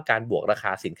เชื่อว่าการบวกราค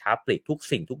าสินค้าปลีกทุก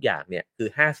สิ่งทุกอย่างเนี่ยคือ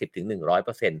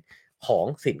50-100%ของ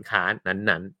สินค้า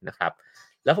นั้นๆนะครับ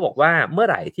แล้วเขาบอกว่าเมื่อ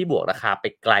ไหร่ที่บวกราคาไป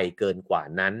ไกลเกินกว่า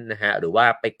นั้นนะฮะหรือว่า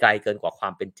ไปไกลเกินกว่าควา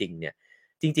มเป็นจริงเนี่ย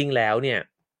จริงๆแล้วเนี่ย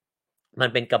มัน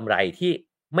เป็นกำไรที่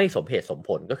ไม่สมเหตุสมผ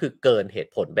ลก็คือเกินเห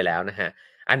ตุผลไปแล้วนะฮะ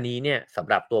อันนี้เนี่ยสำ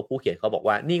หรับตัวผู้เขียนเขาบอก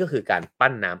ว่านี่ก็คือการ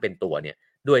ปั้นน้ำเป็นตัวเนี่ย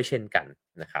ด้วยเช่นกัน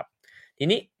นะครับที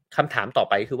นี้คำถามต่อ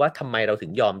ไปคือว่าทำไมเราถึ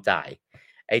งยอมจ่าย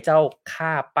ไอ้เจ้าค่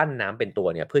าปั้นน้ำเป็นตัว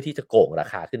เนี่ยเพื่อที่จะโกงรา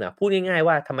คาขึ้นมาพูดง่ายๆ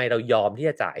ว่าทำไมเรายอมที่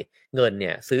จะจ่ายเงินเ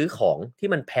นี่ยซื้อของที่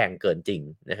มันแพงเกินจริง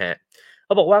นะฮะ เข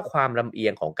าบอกว่าความลำเอีย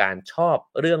งของการชอบ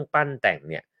เรื่องปั้นแต่ง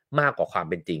เนี่ยมากกว่าความ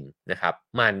เป็นจริงนะครับ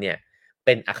มันเนี่ยเ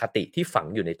ป็นอคติที่ฝัง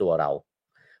อยู่ในตัวเรา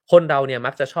คนเราเนี่ย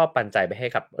มักจะชอบปันใจไปให้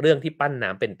กับเรื่องที่ปั้นน้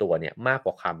ำเป็นตัวเนี่ยมากก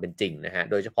ว่าความเป็นจริงนะฮะ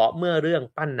โดยเฉพาะเมื่อเรื่อง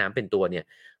ปั้นน้ำเป็นตัวเนี่ย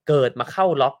เกิดมาเข้า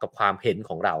ล็อกกับความเห็น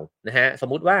ของเรานะฮะสม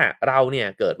มุติว่าเราเนี่ย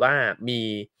เกิดว่ามี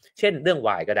เช่นเรื่องไว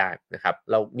น์ก็ได้นะครับ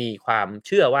เรามีความเ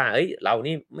ชื่อว่าเฮ้ยเรา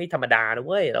นี่ไม่ธรรมดานะเ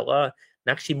ว้ยเราก็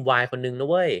นักชิมไวน์คนหนึ่งนะ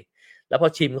เว้ยแล้วพอ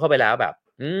ชิมเข้าไปแล้วแบบ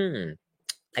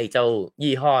ไอ้เจ้า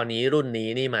ยี่ห้อนี้รุ่นนี้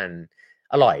นี่มัน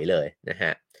อร่อยเลยนะฮ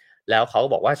ะ แล้วเขาก็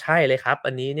บอกว่าใช่เลยครับ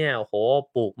อันนี้เนี่ยโอ้โฮ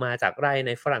ปลูกมาจากไร่ใ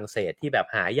นฝรั่งเศสที่แบบ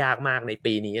หายากมากใน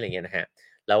ปีนี้อะไรเงี้ยนะครับ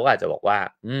เราก็อาจจะบอกว่า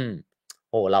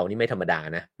โอ้เรานี่ไม่ธรรมดา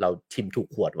นะเราชิมถูก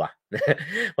ขวดว่ะ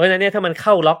เพราะฉะนั้นเนี่ยถ้ามันเ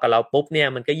ข้าล็อกกับเราปุ๊บเนี่ย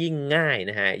มันก็ยิ่งง่าย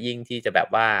นะครับยิ่งที่จะแบบ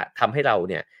ว่าทำให้เรา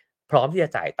เนี่ยพร้อมที่จะ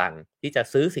จ่ายตังค์ที่จะ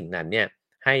ซื้อสิ่งนั้นเนี่ย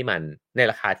ให้มันใน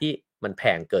ราคาที่มันแพ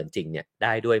งเกินจริงเนี่ยไ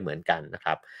ด้ด้วยเหมือนกันนะค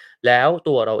รับ แล้ว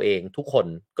ตัวเราเองทุกคน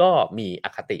ก็มีอ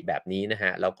คติแบบนี้นะฮ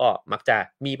ะแล้วก็มักจะ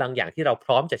มีบางอย่างที่เราพ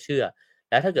ร้อมจะเชื่อ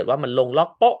แล้วถ้าเกิดว่ามันลงล็อก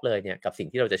โป๊ะเลยเนี่ยกับสิ่ง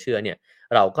ที่เราจะเชื่อเนี่ย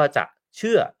เราก็จะเ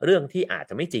ชื่อเรื่องที่อาจ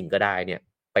จะไม่จริงก็ได้เนี่ย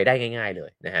ไปได้ง่ายๆเล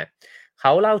ยนะฮะเข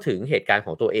าเล่าถึงเหตุการณ์ข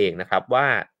องตัวเองนะครับว่า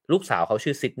ลูกสาวเขา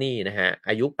ชื่อซิดนีย์นะฮะ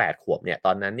อายุ8ขวบเนี่ยต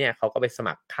อนนั้นเนี่ยเขาก็ไปส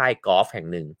มัครค่ายกอล์ฟแห่ง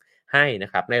หนึ่งให้นะ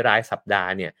ครับในรายสัปดา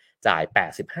ห์เนี่ยจ่าย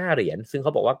85 เหรียญซึ่งเข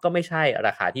าบอกว่าก็ไม่ใช่ร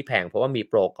าคาที่แพงเพราะว่ามี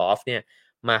โปรกอล์ฟเนี่ย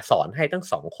มาสอนให้ทั้ง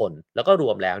2คนแล้วก็ร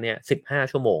วมแล้วเนี่ย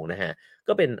15ชั่วโมงนะฮะ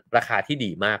ก็เป็นราคาที่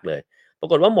ดีมากเลยปรา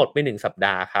กฏว่าหมดไป1สัปด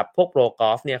าห์ครับพวกโปรก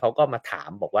อล์ฟเนี่ยเขาก็มาถาม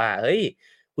บอกว่าเฮ้ย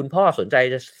คุณพ่อสนใจ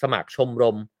จะสมัครชมร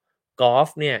มกอล์ฟ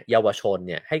เนี่ยเยาวชน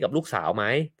เนี่ยให้กับลูกสาวไหม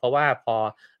เพราะว่าพอ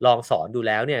ลองสอนดู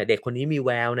แล้วเนี่ยเด็กคนนี้มีแ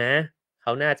ววนะเข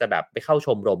าน่าจะแบบไปเข้าช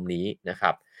มรมนี้นะค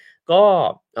รับ ก็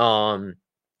เอ่อ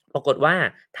ปรากฏว่า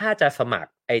ถ้าจะสมัค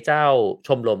รไอ้เจ้าช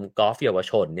มรมกอล์ฟเยาว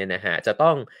ชนเนี่ยนะครับจะต้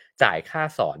องจ่ายค่า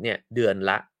สอนเนี่ยเดือน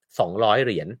ละ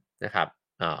$200นะครับ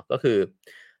ก็คือ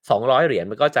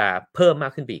$200มันก็จะเพิ่มมา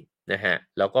กขึ้นไปอีกนะครับ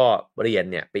แล้วก็เรียน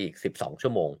เนี่ยไปอีก12ชั่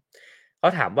วโมงเขา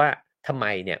ถามว่าทำไม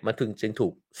เนี่ยมันจึงถู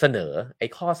กเสนอไอ้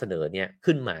ข้อเสนอเนี่ย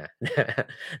ขึ้นมา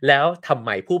แล้วทำไม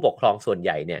ผู้ปกครองส่วนให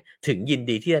ญ่เนี่ยถึงยิน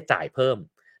ดีที่จะจ่ายเพิ่ม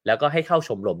แล้วก็ให้เข้าช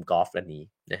มรมกอล์ฟอันนี้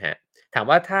นะฮะ ถาม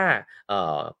ว่าถ้าเอ่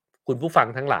อคุณผู้ฟัง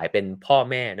ทั้งหลายเป็นพ่อ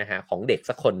แม่นะฮะของเด็ก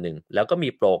สักคนหนึ่งแล้วก็มี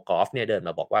โปรกอล์ฟเนี่ยเดินม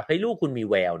าบอกว่าเฮ้ยลูกคุณมี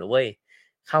แววนะเว้ย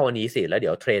เข้าอันนี้สิแล้วเดี๋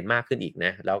ยวเทรนมากขึ้นอีกน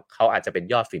ะแล้วเขาอาจจะเป็น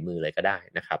ยอดฝีมือเลยก็ได้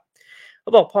นะครับเข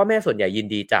าบอกพ่อแม่ส่วนใหญ่ยิน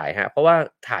ดีจ่ายฮะเพราะว่า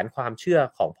ฐานความเชื่อ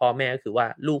ของพ่อแม่ก็คือว่า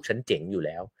ลูกฉันเจ๋งอยู่แ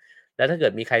ล้วแล้วถ้าเกิ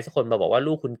ดมีใครสักคนมาบอกว่า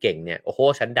ลูกคุณเก่งเนี่ยโอ้โห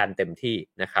ฉันดันเต็มที่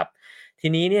นะครับที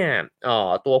นี้เนี่ย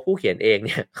ตัวผู้เขียนเองเ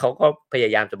นี่ยเขาก็พย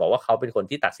ายามจะบอกว่าเขาเป็นคน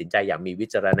ที่ตัดสินใจอย่างมีวิ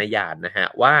จารณญาณนะฮะ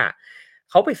ว่า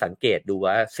เขาไปสังเกตดู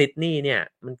ว่าซิดนีย์เนี่ย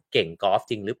มันเก่งกอล์ฟ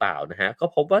จริงหรือเปล่านะฮะก็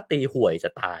พบว่าตีห่วยจะ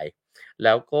ตายแ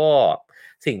ล้วก็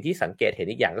สิ่งที่สังเกตเห็น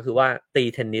อีกอย่างก็คือว่าตี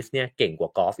เทนนิสเนี่ยเก่งกว่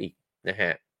ากอล์ฟอีกนะฮ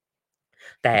ะ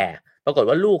แต่ปรากฏ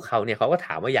ว่าลูกเขาเนี่ยเขาก็ถ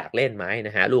ามว่าอยากเล่นไหมน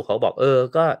ะฮะลูกเขาบอก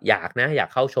ก็อยากนะอยาก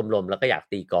เข้าชมรมแล้วก็อยาก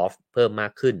ตีกอล์ฟเพิ่มมา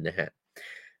กขึ้นนะฮะ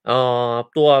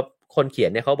ตัวคนเขีย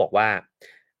นเนี่ยเขาบอกว่า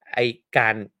ไอกา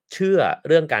รเชื่อ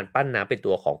เรื่องการปั้นน้ำเป็น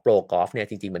ตัวของโปรกอล์ฟเนี่ย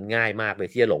จริงๆมันง่ายมากเลย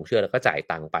ที่จะหลงเชื่อแล้วก็จ่าย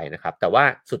ตังค์ไปนะครับแต่ว่า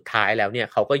สุดท้ายแล้วเนี่ย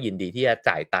เขาก็ยินดีที่จะ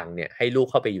จ่ายตังค์เนี่ยให้ลูก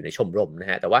เข้าไปอยู่ในชมรมนะ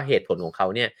ฮะแต่ว่าเหตุผลของเขา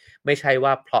เนี่ยไม่ใช่ว่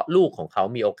าเพราะลูกของเขา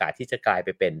มีโอกาสที่จะกลายไป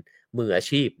เป็นมืออา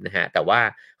ชีพนะฮะแต่ว่า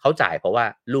เขาจ่ายเพราะว่า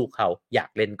ลูกเขาอยาก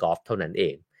เล่นกอล์ฟเท่านั้นเอ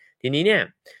งทีนี้เนี่ย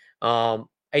เอ่อ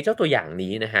ไอ้เจ้าตัวอย่าง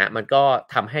นี้นะฮะมันก็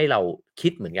ทำให้เราคิ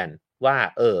ดเหมือนกันว่า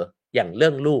อย่างเรื่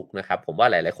องลูกนะครับผมว่า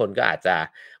หลายๆคนก็อาจจะ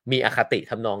มีอคติ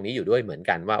ทำนองนี้อยู่ด้วยเหมือน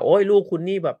กันว่าโอ๊ยลูกคุณ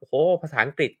นี่แบบโอ้โฮภาษา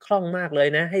อังกฤษคล่องมากเลย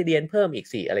นะให้เรียนเพิ่มอีก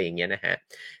สิอะไรอย่างเงี้ยนะครับ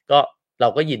ก็เรา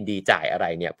ก็ยินดีจ่ายอะไร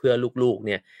เนี่ยเพื่อลูกๆเ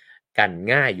นี่ยกัน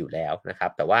ง่ายอยู่แล้วนะครั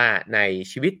บแต่ว่าใน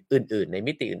ชีวิตอื่นๆใน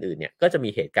มิติอื่นๆเนี่ยก็จะมี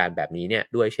เหตุการณ์แบบนี้เนี่ย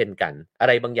ด้วยเช่นกันอะไ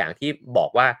รบางอย่างที่บอก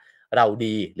ว่าเรา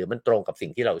ดีหรือมันตรงกับสิ่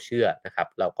งที่เราเชื่อนะครับ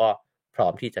เราก็พร้อ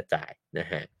มที่จะจ่ายนะ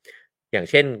ครับ อย่าง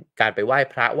เช่นการไปไหว้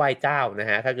พระไหว้เจ้านะ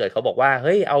ฮะถ้าเกิดเขาบอกว่าเ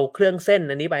ฮ้ยเอาเครื่องเส้น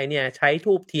อันนี้ไปเนี่ยใช้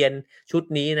ธูปเทียนชุด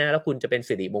นี้นะแล้วคุณจะเป็น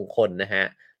สิริมงคลนะฮะ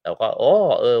เราก็โอ้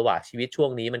ว่ะชีวิตช่ว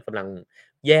งนี้มันกำลัง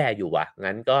แย่อยู่ว่ะ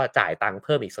งั้นก็จ่ายตังค์เ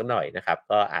พิ่มอีกสักหน่อยนะครับ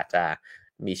ก็อาจจะ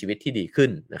มีชีวิตที่ดีขึ้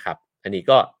นนะครับอันนี้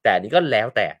ก็แต่อันนี้ก็แล้ว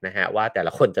แต่นะฮะว่าแต่ล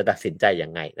ะคนจะตัดสินใจยั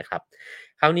งไงนะครับ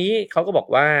คราวนี้เขาก็บอก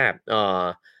ว่าเอ่อ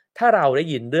ถ้าเราได้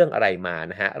ยินเรื่องอะไรมา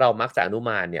นะฮะเรามักจะอนุม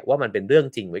านเนี่ยว่ามันเป็นเรื่อง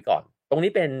จริงไว้ก่อนตรง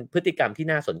นี้เป็นพฤติกรรมที่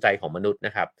น่าสนใจของมนุษย์น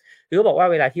ะครับคือเขาบอกว่า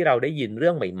เวลาที่เราได้ยินเรื่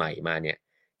องใหม่ๆมาเนี่ย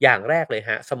อย่างแรกเลย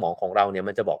ฮะสมองของเราเนี่ย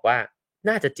มันจะบอกว่า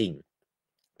น่าจะจริง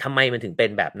ทำไมมันถึงเป็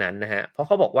นแบบนั้นนะฮะเพราะเ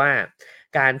ขาบอกว่า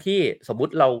การที่สมมุ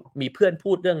ติเรามีเพื่อน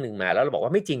พูดเรื่องหนึ่งมาแล้วเราบอกว่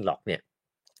าไม่จริงหรอกเนี่ย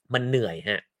มันเหนื่อย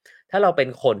ฮะถ้าเราเป็น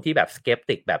คนที่แบบ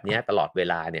skeptic แบบเนี้ยตลอดเว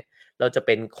ลาเนี่ยเราจะเ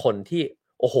ป็นคนที่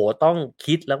โอ้โฮต้อง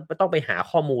คิดแล้วต้องไปหา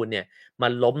ข้อมูลเนี่ย มั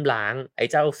นล้มล้างไอ้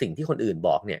เจ้าสิ่งที่คนอื่นบ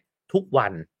อกเนี่ย ทุกวั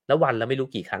นแล้ววันละไม่รู้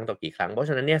กี่ครั้งต่อกี่ครั้งเพราะฉ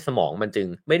ะนั้นเนี่ยสมองมันจึง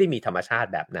ไม่ได้มีธรรมชาติ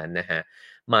แบบนั้นนะฮะ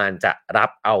มันจะรับ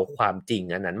เอาความจริง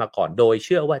อันนั้นมาก่อนโดยเ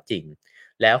ชื่อว่าจริง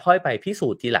แล้วค่อยไปพิสู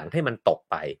จน์ทีหลังให้มันตก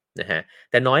ไปนะฮะ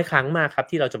แต่น้อยครั้งมากครับ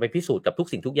ที่เราจะไปพิสูจน์กับทุก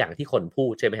สิ่งทุกอย่างที่คนพู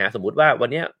ดใช่ไหมฮะสมมุติว่าวัน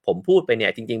เนี้ยผมพูดไปเนี่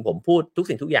ยจริงๆผมพูดทุก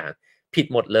สิ่งทุกอย่างผิด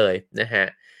หมดเลยนะฮะ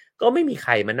ก็ไม่มีใค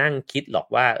รมานั่งคิดหรอก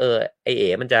ว่าไอ้เอ๋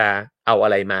มันจะเอาอะ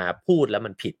ไรมาพูดแล้วมั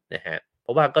นผิดนะฮะเพร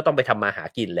าะว่าก็ต้องไปทำมาหา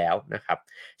กินแล้วนะครับ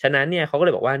ฉะนั้นเนี่ยเขาก็เล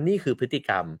ยบอกว่านี่คือพฤติก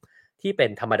รรมที่เป็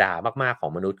นธรรมดามากๆขอ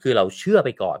งมนุษย์คือเราเชื่อไป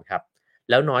ก่อนครับ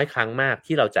แล้วน้อยครั้งมาก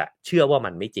ที่เราจะเชื่อว่ามั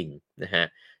นไม่จริงนะฮะ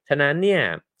ฉะนั้นเนี่ย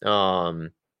เอ่อ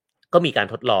ก็มีการ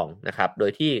ทดลองนะครับโด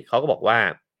ยที่เขาก็บอกว่า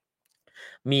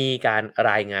มีการ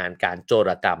รายงานการโจ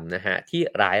รกรรมนะฮะที่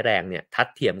ร้ายแรงเนี่ยทัด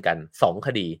เทียมกัน2ค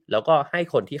ดีแล้วก็ให้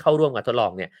คนที่เข้าร่วมการทดลอ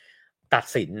งเนี่ยตัด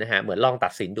สินนะฮะเหมือนลองตั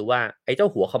ดสินดูว่าไอ้เจ้า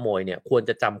หัวขโมยเนี่ยควร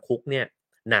จะจำคุกเนี่ย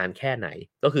นานแค่ไหน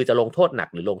ก็คือจะลงโทษหนัก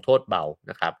หรือลงโทษเบา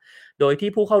นะครับโดยที่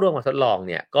ผู้เข้าร่วมการทดลอง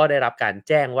เนี่ยก็ได้รับการแ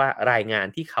จ้งว่ารายงาน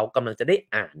ที่เขากำลังจะได้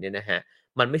อ่านเนี่ยนะฮะ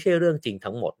มันไม่ใช่เรื่องจริง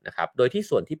ทั้งหมดนะครับโดยที่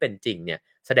ส่วนที่เป็นจริงเนี่ย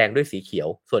แสดงด้วยสีเขียว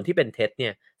ส่วนที่เป็นเท็จเนี่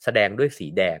ยแสดงด้วยสี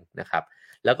แดงนะครับ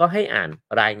แล้วก็ให้อ่าน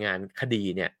รายงานคดี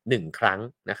เนี่ย1ครั้ง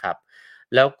นะครับ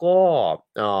แล้วก็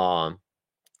เอ่อ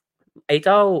ไอ้เ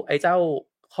จ้า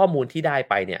ข้อมูลที่ได้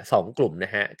ไปเนี่ย2กลุ่มน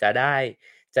ะฮะจะไ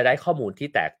ด้ข้อมูลที่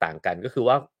แตกต่างกันก็คือ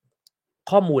ว่า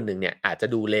ข้อมูลหนึ่งเนี่ยอาจจะ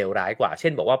ดูเลวร้ายกว่าเช่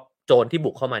นบอกว่าโจรที่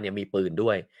บุกเข้ามาเนี่ยมีปืนด้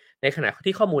วยในขณะ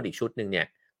ที่ข้อมูลอีกชุดหนึ่งเนี่ย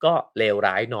ก็เลว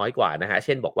ร้ายน้อยกว่านะฮะเ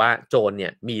ช่นบอกว่าโจรเนี่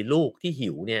ยมีลูกที่หิ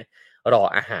วเนี่ยรอ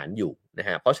อาหารอยู่นะฮ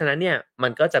ะเพราะฉะนั้นเนี่ยมั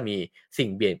นก็จะมีสิ่ง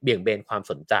เบี่ยงเบนความ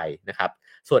สนใจนะครับ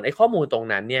ส่วนไอ้ข้อมูลตรง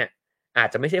นั้นเนี่ยอาจ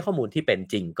จะไม่ใช่ข้อมูลที่เป็น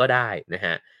จริงก็ได้นะฮ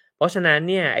ะเพราะฉะนั้น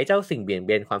เนี่ยไอ้เจ้าสิ่งเบี่ยงเ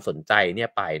บนความสนใจเนี่ย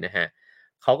ไปนะฮะ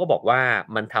เขาก็บอกว่า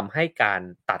มันทำให้การ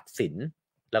ตัดสิน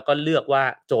แล้วก็เลือกว่า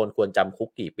โจรควรจำคุก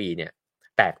กี่ปีเนี่ย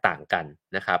แตกต่างกัน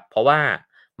นะครับเพราะว่า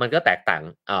มันก็แตกต่าง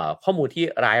ข้อมูลที่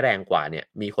ร้ายแรงกว่าเนี่ย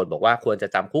มีคนบอกว่าควรจะ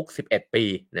จำคุก11ปี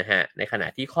นะฮะในขณะ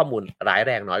ที่ข้อมูลร้ายแ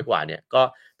รงน้อยกว่าเนี่ยก็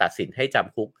ตัดสินให้จ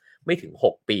ำคุกไม่ถึง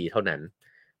6ปีเท่านั้น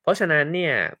เพราะฉะนั้นเนี่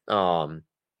ยเอ่อ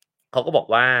เขาก็บอก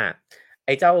ว่าไ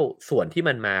อ้เจ้าส่วนที่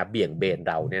มันมาเบี่ยงเบน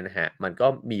เราเนี่ยนะฮะมันก็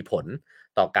มีผล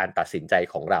ต่อการตัดสินใจ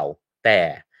ของเราแต่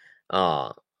เอ่อ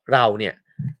เราเนี่ย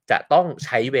จะต้องใ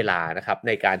ช้เวลานะครับใ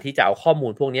นการที่จะเอาข้อมู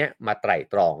ลพวกเนี้ยมาไตร่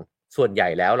ตรองส่วนใหญ่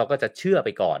แล้วเราก็จะเชื่อไป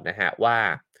ก่อนนะฮะว่า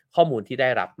ข้อมูลที่ได้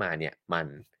รับมาเนี่ย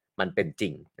มันเป็นจริ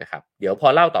งนะครับเดี๋ยวพอ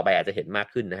เล่าต่อไปอาจจะเห็นมาก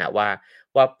ขึ้นนะฮะว่า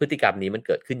พฤติกรรมนี้มันเ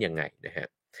กิดขึ้นยังไงนะฮะ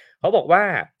เขาบอกว่า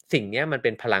สิ่งเนี้ยมันเ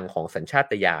ป็นพลังของสัญชา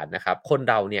ตญาณนะครับคน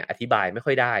เราเนี่ยอธิบายไม่ค่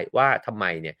อยได้ว่าทำไม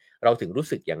เนี่ยเราถึงรู้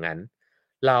สึกอย่างนั้น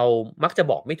เรามักจะ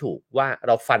บอกไม่ถูกว่าเ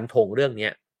ราฟันธงเรื่องเนี้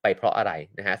ยไปเพราะอะไร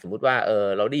นะฮะสมมุติว่า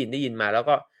เราได้ยินมาแล้ว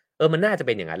ก็มันน่าจะเ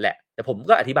ป็นอย่างนั้นแหละแต่ผม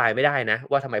ก็อธิบายไม่ได้นะ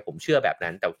ว่าทำไมผมเชื่อแบบ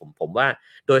นั้นแต่ผมว่า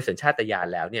โดยสัญชาตญาณ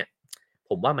แล้วเนี่ย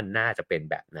ผมว่ามันน่าจะเป็น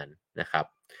แบบนั้นนะครับ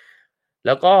แ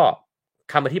ล้วก็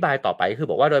คำอธิบายต่อไปก็คือ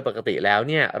บอกว่าโดยปกติแล้ว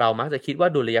เนี่ยเรามักจะคิดว่า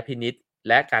ดุลยพินิจ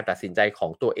และการตัดสินใจขอ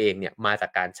งตัวเองเนี่ยมาจา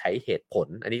กการใช้เหตุผล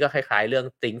อันนี้ก็คล้ายๆเรื่อง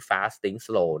think fast think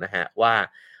slow นะฮะว่า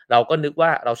เราก็นึกว่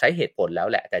าเราใช้เหตุผลแล้ว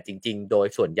แหละแต่จริงๆโดย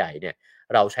ส่วนใหญ่เนี่ย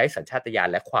เราใช้สัญชาตญาณ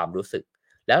และความรู้สึก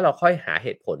แล้วเราค่อยหาเห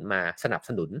ตุผลมาสนับ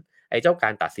สนุนไอ้เจ้ากา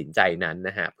รตัดสินใจนั้นน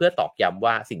ะฮะเพื่อตอกย้ำ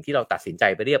ว่าสิ่งที่เราตัดสินใจ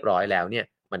ไปเรียบร้อยแล้วเนี่ย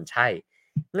มันใช่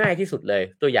ง่ายที่สุดเลย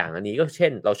ตัวอย่างอันนี้ก็เช่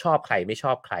นเราชอบใครไม่ช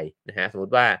อบใครนะฮะสมมุ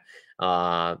ติว่าเอ่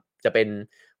อจะเป็น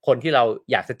คนที่เรา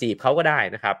อยากจะจีบเขาก็ได้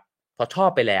นะครับพอชอบ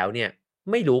ไปแล้วเนี่ย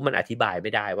ไม่รู้มันอธิบายไ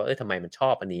ม่ได้ว่าทำไมมันชอ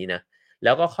บอันนี้นะแ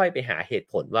ล้วก็ค่อยไปหาเหตุ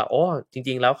ผลว่าอ๋อจ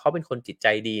ริงๆแล้วเขาเป็นคนจิตใจ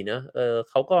ดีเนาะ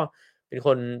เขาก็เป็นค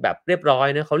นแบบเรียบร้อย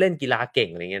เนาะเขาเล่นกีฬาเก่ง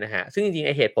อะไรเงี้ยนะครับซึ่งจริงๆไ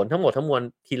อ้เหตุผลทั้งหมดทั้งมวล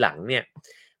ทีหลังเนี่ย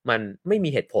มันไม่มี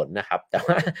เหตุผลนะครับแต่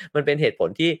ว่ามันเป็นเหตุผล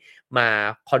ที่มา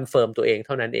คอนเฟิร์มตัวเองเ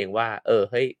ท่านั้นเองว่า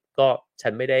เฮ้ยก็ฉั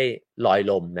นไม่ได้ลอย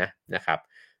ลมนะครับ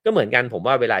ก็เหมือนกันผม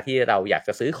ว่าเวลาที่เราอยากจ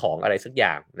ะซื้อของอะไรสักอ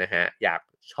ย่างนะฮะอยาก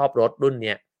ชอบรถรุ่นเ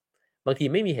นี้ยบางที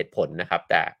ไม่มีเหตุผลนะครับ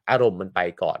แต่อารมณ์มันไป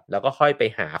ก่อนแล้วก็ค่อยไป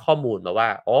หาข้อมูลมาว่า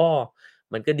อ๋อ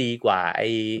มันก็ดีกว่าไอ้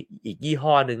อีกยี่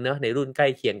ห้อหนึ่งเนาะในรุ่นใกล้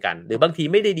เคียงกันหรือบางที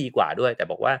ไม่ได้ดีกว่าด้วยแต่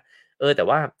บอกว่าแต่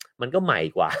ว่ามันก็ใหม่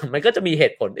กว่ามันก็จะมีเห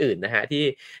ตุผลอื่นนะฮะ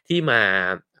ที่มา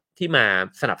ที่มา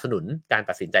สนับสนุนการ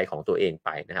ตัดสินใจของตัวเองไป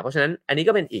นะครับเพราะฉะนั้นอันนี้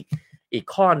ก็เป็นอีก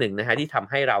ข้อหนึ่งนะฮะที่ทำ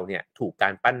ให้เราเนี่ยถูกกา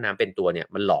รปั้นน้ำเป็นตัวเนี่ย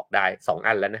มันหลอกได้2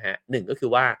อันแล้วนะฮะ1ก็คือ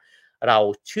ว่าเรา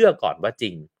เชื่อก่อนว่าจริ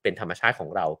งเป็นธรรมชาติของ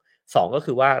เรา2ก็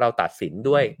คือว่าเราตัดสิน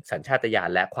ด้วยสัญชาตญาณ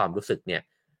และความรู้สึกเนี่ย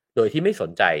โดยที่ไม่ส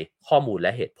นใจข้อมูลแล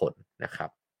ะเหตุผลนะครับ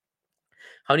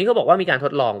คราวนี้เขาบอกว่ามีการท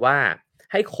ดลองว่า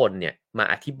ให้คนเนี่ยมา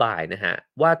อธิบายนะฮะ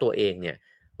ว่าตัวเองเนี่ย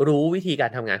รู้วิธีกา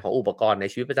รทำงานของอุปกรณ์ใน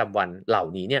ชีวิตประจำวันเหล่า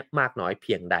นี้เนี่ยมากน้อยเ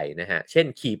พียงใดนะฮะเช่น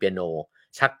คีย์เปียโน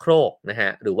ชักโครกนะฮะ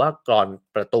หรือว่ากลอน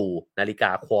ประตูนาฬิก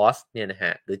าควอร์ตซ์เนี่ยนะฮ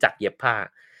ะหรือจักรเย็บผ้า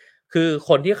คือค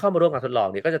นที่เข้ามาร่วมการทดลอง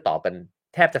เนี่ยก็จะตอบกัน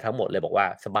แทบจะทั้งหมดเลยบอกว่า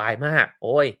สบายมากโ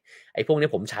อ๊ยไอ้พวกนี้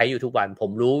ผมใช้อยู่ทุกวันผ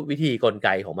มรู้วิธีกลไก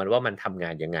ของมันว่ามันทำงา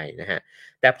นยังไงนะฮะ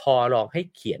แต่พอลองให้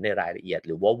เขียนในรายละเอียดห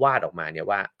รือว่าวาดออกมาเนี่ย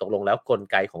ว่าตกลงแล้วกล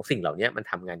ไกของสิ่งเหล่านี้มัน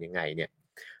ทำงานยังไงเนี่ย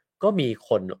ก็มีค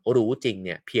นรู้จริงเ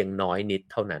นี่ยเพียงน้อยนิด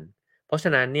เท่านั้นเพราะฉ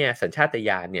ะนั้นเนี่ยสัญชาต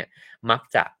ญาณเนี่ยมัก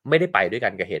จะไม่ได้ไปด้วยกั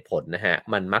นกับเหตุผลนะฮะ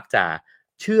มันมักจะ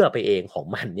เชื่อไปเองของ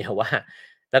มันเนี่ยว่า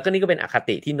แล้วก็นี่ก็เป็นอค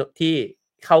ติที่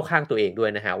เข้าข้างตัวเองด้วย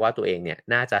นะฮะว่าตัวเองเนี่ย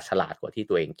น่าจะฉลาดกว่าที่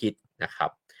ตัวเองคิดนะครับ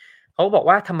เขาบอก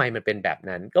ว่าทำไมมันเป็นแบบ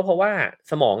นั้นก็เพราะว่า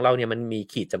สมองเราเนี่ยมันมี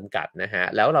ขีดจำกัดนะฮะ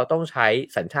แล้วเราต้องใช้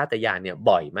สัญชาตญาณเนี่ย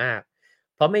บ่อยมาก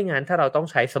เพราะไม่งั้นถ้าเราต้อง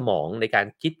ใช้สมองในการ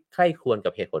คิดใคร่ครวญ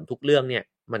กับเหตุผลทุกเรื่องเนี่ย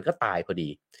มันก็ตายพอดี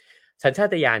สัญชา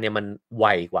ตญาณเนี่ยมันไว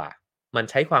กว่ามัน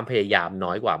ใช้ความพยายามน้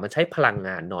อยกว่ามันใช้พลังง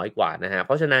านน้อยกว่านะฮะเพ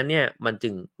ราะฉะนั้นเนี่ยมันจึ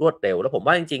งรวดเร็วแล้วผม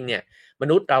ว่าจริงๆเนี่ยม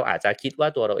นุษย์เราอาจจะคิดว่า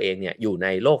ตัวเราเองเนี่ยอยู่ใน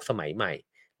โลกสมัยใหม่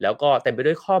แล้วก็เต็มไป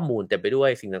ด้วยข้อมูลเต็มไปด้วย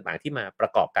สิ่งต่างๆที่มาปร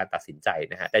ะกอบการตัดสินใจ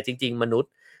นะฮะแต่จริงๆมนุษ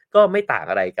ย์ ก็ไม่ต่าง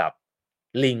อะไรกับ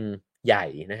ลิงใหญ่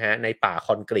นะฮะในป่าค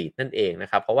อนกรีตนั่นเองนะ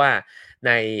ครับเพราะว่าใ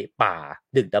นป่า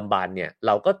ดึกดำบรรพ์เนี่ยเ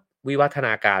ราก็วิวัฒน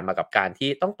าการมากับการที่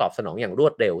ต้องตอบสนองอย่างรว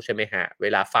ดเร็วใช่ไหมฮะเว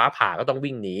ลาฟ้าผ่าก็ต้อง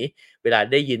วิ่งหนีเวลา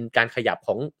ได้ยินการขยับข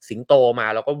องสิงโตมา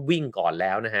เราก็วิ่งก่อนแ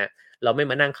ล้วนะฮะเราไม่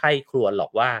มานั่งใคร่ครวญหรอ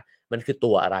กว่ามันคือ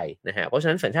ตัวอะไรนะฮะเพราะฉะ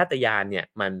นั้นสัญชาตญาณเนี่ย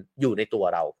มันอยู่ในตัว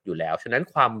เราอยู่แล้วฉะนั้น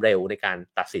ความเร็วในการ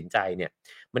ตัดสินใจเนี่ย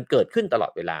มันเกิดขึ้นตลอ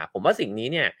ดเวลาผมว่าสิ่งนี้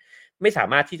เนี่ย ไม่สา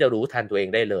มารถที่จะรู้ทันตัวเอง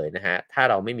ได้เลยนะฮะถ้า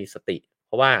เราไม่มีสติเ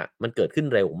พราะว่ามันเกิดขึ้น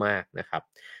เร็วมากนะครับ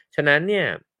ฉะนั้นเนี่ย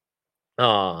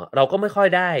เราก็ไม่ค่อย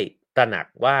ได้ตระหนัก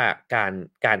ว่า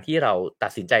การที่เราตั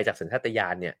ดสินใจจากสัญชาตญา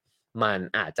ณเนี่ยมัน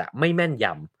อาจจะไม่แม่นย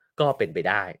ำก็เป็นไป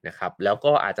ได้นะครับแล้ว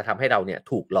ก็อาจจะทำให้เราเนี่ย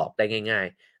ถูกหลอกได้ง่าย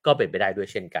ๆก็เป็นไปได้ด้วย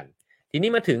เช่นกันที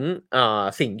นี้มาถึง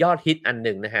สิ่งยอดฮิตอันห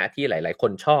นึ่งนะฮะที่หลายๆค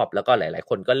นชอบแล้วก็หลายๆ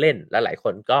คนก็เล่นและหลายค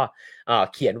นก็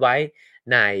เขียนไว้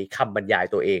ในคำบรรยาย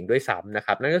ตัวเองด้วยซ้ำนะค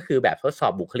รับนั่นก็คือแบบทดสอ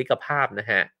บบุคลิกภาพนะ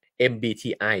ฮะ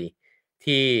MBTI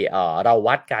ที่เรา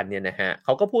วัดกันเนี่ยนะฮะเข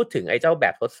าก็พูดถึงไอ้เจ้าแบ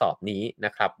บทดสอบนี้น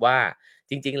ะครับว่า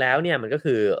จริงๆแล้วเนี่ยมันก็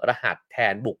คือรหัสแท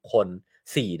นบุคคล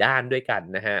4ด้านด้วยกัน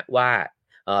นะฮะว่า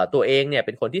ตัวเองเนี่ยเ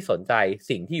ป็นคนที่สนใจ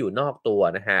สิ่งที่อยู่นอกตัว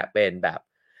นะฮะเป็นแบบ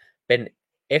เป็น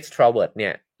extrovert เนี่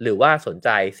ยหรือว่าสนใจ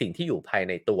สิ่งที่อยู่ภาย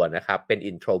ในตัวนะครับเป็น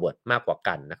introvert มากกว่า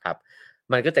กันนะครับ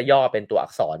มันก็จะย่อเป็นตัวอั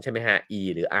กษรใช่ไหมฮะ E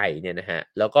หรือ I เนี่ยนะฮะ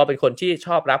แล้วก็เป็นคนที่ช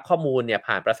อบรับข้อมูลเนี่ย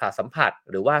ผ่านประสาทสัมผัส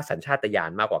หรือว่าสัญชาตญา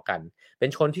ณมากกว่ากัน เป็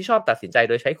นคนที่ชอบตัดสินใจ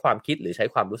โดยใช้ความคิดหรือใช้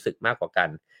ความรู้สึกมากกว่ากัน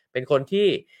เป็นคนที่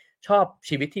ชอบ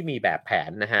ชีวิตที่มีแบบแผ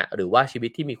นนะฮะหรือว่าชีวิ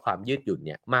ตที่มีความยืดหยุ่นเ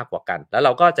นี่ยมากกว่ากัน แล้วเร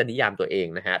าก็จะนิยามตัวเอง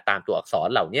นะฮะตามตัวอักษร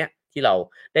เหล่าเนี้ยที่เรา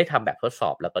ได้ทำแบบทดสอ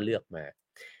บแล้วก็เลือกมา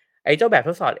ไอ้เจ้าแบบท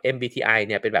ดสอบ MBTI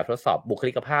เนี่ยเป็นแบบทดสอบบุค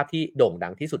ลิกภาพที่โด่งดั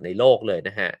งที่สุดในโลกเลยน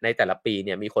ะฮะในแต่ละปีเ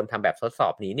นี่ยมีคนทำแบบทดสอ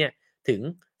บนี้เนี่ย ถึง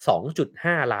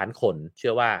 2.5 ล้านคน เชื่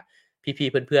อว่าพี่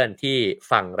ๆเพื่อนๆที่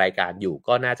ฟังรายการอยู่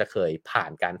ก็น่าจะเคยผ่า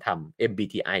นการทำ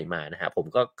MBTI มานะครับผม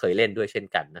ก็เคยเล่นด้วยเช่น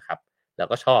กันนะครับแล้ว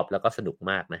ก็ชอบแล้วก็สนุก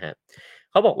มากนะฮะ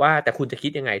เขาบอกว่าแต่คุณจะคิ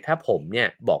ดยังไงถ้าผมเนี่ย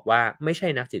บอกว่าไม่ใช่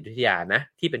นักจิตวิทยานะ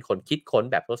ที่เป็นคนคิดค้น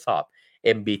แบบทดสอบ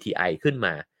MBTI ขึ้นม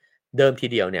าเดิมที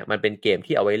เดียวเนี่ยมันเป็นเกม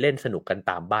ที่เอาไว้เล่นสนุกกัน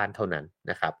ตามบ้านเท่านั้น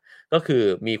นะครับก็คือ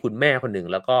มีคุณแม่คนหนึ่ง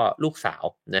แล้วก็ลูกสาว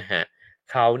นะฮะ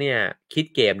เขาเนี่ยคิด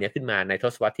เกมเนี้ยขึ้นมาในท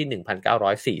ศวรรษที่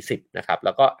1940นะครับแ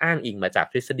ล้วก็อ้างอิงมาจาก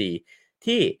ทฤษฎี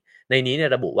ที่ในนี้เนี่ย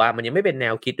ระบุว่ามันยังไม่เป็นแน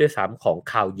วคิดด้วยซ้ำของ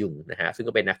คาร์ลยุงนะฮะซึ่ง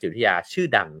ก็เป็นนักจิตวิทยาชื่อ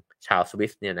ดังชาวสวิ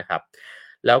สเนี่ยนะครับ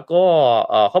แล้วก็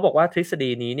เขาบอกว่าทฤษฎี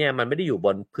นี้เนี่ยมันไม่ได้อยู่บ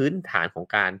นพื้นฐานของ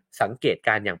การสังเกตก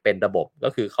ารณ์อย่างเป็นระบบก็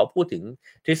คือเขาพูดถึง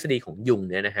ทฤษฎีของยุง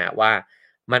เนี่ยนะฮะว่า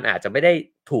มันอาจจะไม่ได้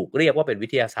ถูกเรียกว่าเป็นวิ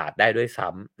ทยาศาสตร์ได้ด้วยซ้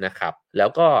ำนะครับแล้ว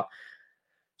ก็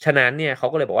ฉะนั้นเนี่ยเขา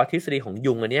ก็เลยบอกว่าทฤษฎีของ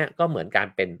ยุงอันเนี้ยก็เหมือนการ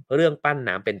เป็นเรื่องปั้น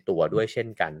น้ำเป็นตัวด้วยเช่น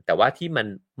กันแต่ว่าที่มัน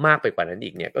มากไปกว่านั้น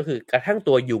อีกเนี่ยก็คือกระทั่ง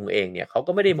ตัวยุงเองเนี่ยเขา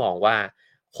ก็ไม่ได้มองว่า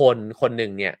คนคนหนึ่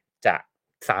งเนี่ยจะ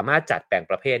สามารถจัดแบ่ง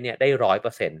ประเภทเนี่ยได้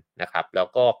100%นะครับแล้ว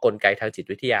ก็กลไกทางจิต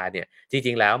วิทยาเนี่ยจ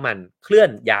ริงๆแล้วมันเคลื่อ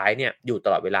นย้ายเนี่ยอยู่ต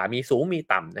ลอดเวลามีสูงมี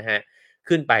ต่ำนะฮะ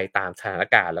ขึ้นไปตามสถาน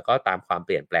การณ์แล้วก็ตามความเป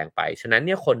ลี่ยนแปลงไปฉะนั้นเ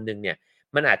นี่ยคนหนึ่งเนี่ย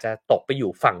มันอาจจะตกไปอ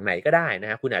ยู่ฝั่งไหนก็ได้นะ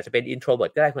ฮะคุณอาจจะเป็น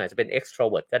introvert ก็ได้คุณอาจจะเป็น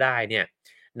extrovert ก็ได้เนี่ย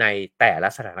ในแต่ละ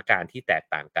สถานการณ์ที่แตก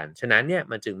ต่างกัน ฉะนั้นเนี่ย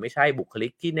มันจึงไม่ใช่บุคลิ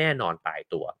กที่แน่นอนตาย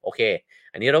ตัวโอเค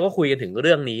อันนี้เราก็คุยกันถึงเ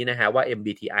รื่องนี้นะฮะว่า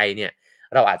MBTI เนี่ย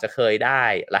เราอาจจะเคยได้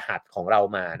รหัสของเรา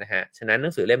มานะฮะฉะนั้นหนั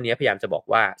งสือเล่มนี้พยายามจะบอก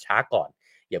ว่าช้าก่อน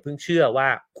อย่าเพิ่งเชื่อว่า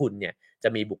คุณเนี่ยจะ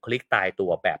มีบุคลิกตายตั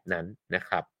วแบบนั้นนะ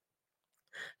ครับ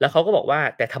แล้วเขาก็บอกว่า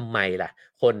แต่ทำไมล่ะ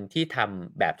คนที่ท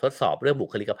ำแบบทดสอบเรื่องบุ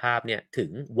คลิกภาพเนี่ยถึง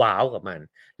ว้าวกับมัน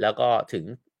แล้วก็ถึง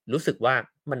รู้สึกว่า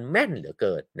มันแม่นเหลือเ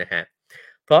กินนะฮะ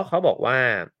เพราะเขาบอกว่า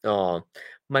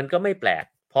มันก็ไม่แปลก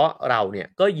เพราะเราเนี่ย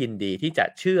ก็ยินดีที่จะ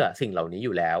เชื่อสิ่งเหล่านี้อ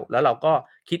ยู่แล้วแล้วเราก็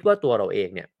คิดว่าตัวเราเอง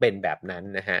เนี่ยเป็นแบบนั้น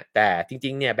นะฮะแต่จริ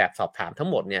งๆเนี่ยแบบสอบถามทั้ง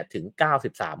หมดเนี่ยถึง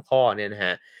93ข้อเนี่ยนะฮ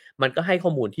ะ มันก็ให้ข้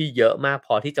อมูลที่เยอะมากพ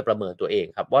อที่จะประเมินตัวเอง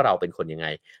ครับว่าเราเป็นคนยังไง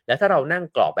แล้วถ้าเรานั่ง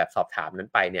กรอกแบบสอบถามนั้น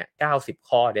ไปเนี่ย90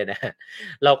ข้อเนี่ยนะ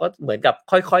เราก็เหมือนกับ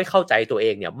ค่อยๆเข้าใจตัวเอ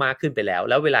งเนี่ยมากขึ้นไปแล้ว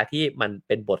เวลาที่มันเ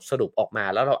ป็นบทสรุปออกมา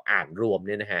แล้วเราอ่านรวมเ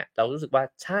นี่ยนะครับเรารู้สึกว่า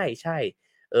ใช่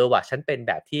ๆว่ะฉันเป็นแ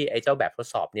บบที่ไอ้เจ้าแบบทด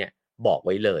สอบเนี่ยบอกไ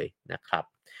ว้เลยนะครับ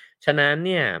ฉะนั้นเ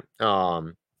นี่ยเอ่อ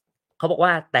เขาบอกว่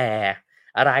าแต่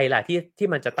อะไรล่ะที่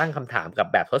มันจะตั้งคำถามกับ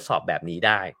แบบทดสอบแบบนี้ไ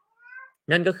ด้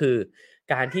นั่นก็คือ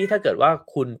การที่ถ้าเกิดว่า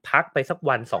คุณพักไปสัก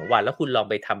วัน2วันแล้วคุณลอง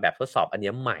ไปทำแบบทดสอบอันเ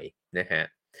นี้ยใหม่นะครับ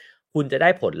คุณจะได้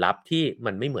ผลลัพธ์ที่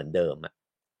มันไม่เหมือนเดิมอะ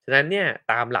ฉะนั้นเนี่ย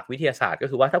ตามหลักวิทยาศาสตร์ก็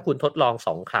คือว่าถ้าคุณทดลอง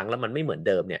2ครั้งแล้วมันไม่เหมือน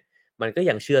เดิมเนี่ยมันก็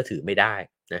ยังเชื่อถือไม่ได้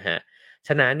นะครับฉ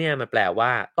ะนั้นเนี่ยมันแปลว่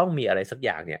าต้องมีอะไรสักอ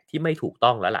ย่างเนี่ยที่ไม่ถูกต้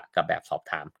องแล้วล่ะกับแบบสอบ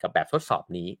ถามกับแบบทดสอบ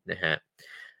นี้นะครับ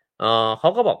เขา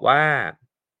ก็บอกว่า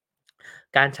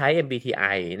การใช้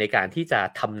MBTI ในการที่จะ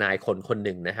ทำนายคนคนห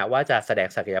นึ่งนะครับว่าจะแสดง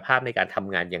ศักยภาพในการท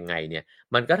ำงานยังไงเนี่ย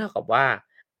มันก็เท่ากับว่า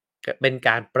เป็นก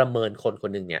ารประเมินคนค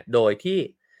นหนึ่งเนี่ยโดยที่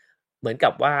เหมือนกั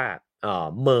บว่า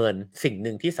เมินสิ่งห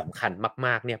นึ่งที่สำคัญม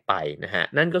ากๆเนี่ยไปนะครับ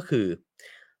นั่นก็คือ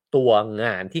ตัวง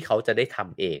านที่เขาจะได้ท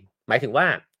ำเองหมายถึงว่า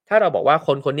ถ้าเราบอกว่าค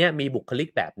นคนเนี้ยมีบุคลิก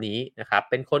แบบนี้นะครับ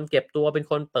เป็นคนเก็บตัวเป็น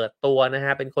คนเปิดตัวนะค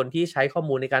รับเป็นคนที่ใช้ข้อ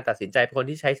มูลในการตัดสินใจเป็นคน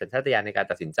ที่ใช้สัญชาตญาณในการ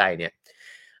ตัดสินใจเนี่ย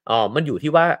มันอยู่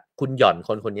ที่ว่าคุณหย่อนค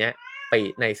นคนเนี้ยไป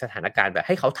ในสถานการณ์แบบใ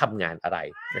ห้เขาทำงานอะไร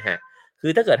นะครับคื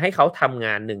อถ้าเกิดให้เขาทำง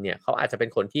านหนึ่งเนี่ยเขาอาจจะเป็น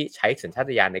คนที่ใช้สัญชาต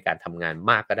ญาณในการทำงาน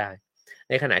มากก็ได้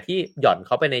ในขณะที่หย่อนเข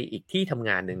าไปในอีกที่ทำ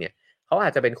งานหนึ่งเนี่ยเขาอา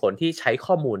จจะเป็นคนที่ใช้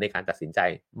ข้อมูลในการตัดสินใจ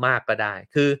มากก็ได้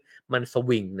คือมันส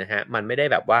วิงนะครับมันไม่ได้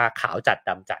แบบว่าขาวจัดด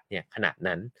ำจัดเนี่ยขนาด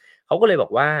นั้นเขาก็เลยบอ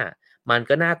กว่ามัน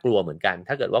ก็น่ากลัวเหมือนกัน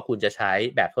ถ้าเกิดว่าคุณจะใช้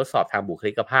แบบทดสอบทางบุค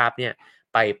ลิกภาพเนี่ย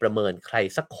ไปประเมินใคร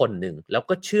สักคนหนึ่งแล้ว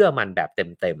ก็เชื่อมันแบบเ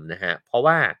ต็มๆนะฮะเพราะ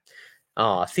ว่า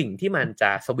สิ่งที่มันจ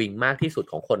ะสวิงมากที่สุด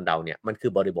ของคนเราเนี่ยมันคื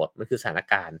อบริบทมันคือสถาน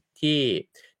การณ์ที่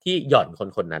หย่อนคน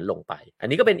คนนั้นลงไปอัน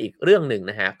นี้ก็เป็นอีกเรื่องหนึ่ง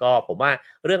นะฮะก็ผมว่า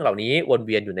เรื่องเหล่านี้วนเ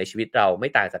วียนอยู่ในชีวิตเราไม่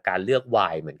ต่างจากการเลือกวา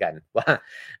ยเหมือนกันว่า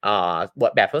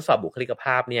แบบทดสอบบุคลิกภ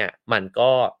าพเนี่ยมัน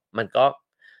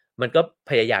ก็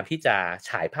พยายามที่จะฉ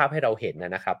ายภาพให้เราเห็นน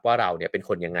ะครับว่าเราเนี่ยเป็น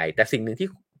คนยังไงแต่สิ่งหนึ่งที่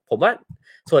ผมว่า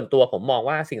ส่วนตัวผมมอง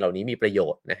ว่าสิ่งเหล่านี้มีประโย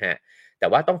ชน์นะฮะแต่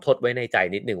ว่าต้องทดไว้ในใจ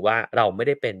นิดหนึ่งว่าเราไม่ไ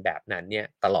ด้เป็นแบบนั้นเนี่ย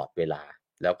ตลอดเวลา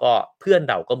แล้วก็เพื่อน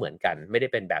เราก็เหมือนกันไม่ได้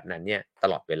เป็นแบบนั้นเนี่ยต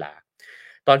ลอดเวลา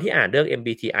ตอนที่อ่านเรื่อง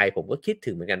MBTI ผมก็คิด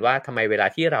ถึงเหมือนกันว่าทำไมเวลา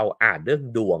ที่เราอ่านเรื่อง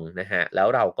ดวงนะฮะแล้ว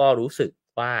เราก็รู้สึก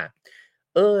ว่า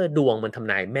ดวงมันท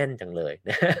ำนายแม่นจังเลยน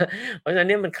ะเพราะฉะนั้น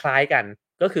เนี่ยมันคล้ายกัน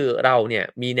ก็คือเราเนี่ย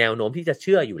มีแนวโน้มที่จะเ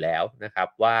ชื่ออยู่แล้วนะครับ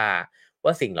ว่า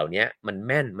สิ่งเหล่านี้มันแ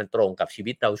ม่นมันตรงกับชี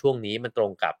วิตเราช่วงนี้มันตร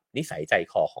งกับนิสัยใจ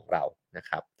คอของเรานะ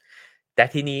ครับแต่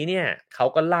ทีนี้เนี่ยเขา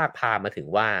ก็ลากพามาถึง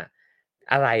ว่า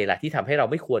อะไรล่ะที่ทำให้เรา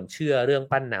ไม่ควรเชื่อเรื่อง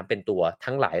ปั้นน้ำเป็นตัว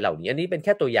ทั้งหลายเหล่านี้อันนี้เป็นแ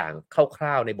ค่ตัวอย่างค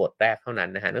ร่าวๆในบทแรกเท่านั้น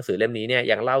นะฮะหนังสือเล่มนี้เนี่ย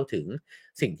ยังเล่าถึง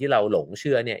สิ่งที่เราหลงเ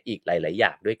ชื่อเนี่ยอีกหลายๆอย่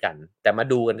างด้วยกันแต่มา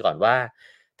ดูกันก่อนว่า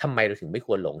ทำไมเราถึงไม่ค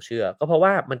วรหลงเชื่อก็เพราะว่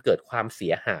ามันเกิดความเสี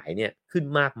ยหายเนี่ยขึ้น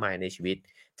มากมายในชีวิต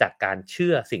จากการเชื่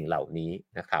อสิ่งเหล่านี้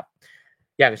นะครับ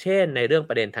อย่างเช่นในเรื่อง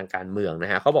ประเด็นทางการเมืองน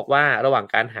ะฮะเขาบอกว่าระหว่าง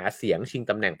การหาเสียงชิง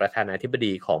ตำแหน่งประธานาธิบ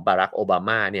ดีของบารักโอบาม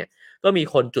าเนี่ยก็มี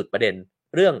คนจุดประเด็น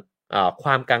เรื่องคว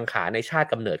ามกังขาในชาติ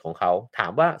กำเนิดของเขาถา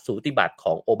มว่าสูติบัตรข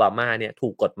องโอบามาเนี่ยถู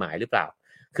กกฎหมายหรือเปล่า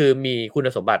คือมีคุณ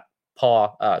สมบัติพอ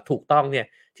ถูกต้องเนี่ย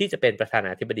ที่จะเป็นประธาน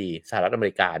าธิบดีสหรัฐอเม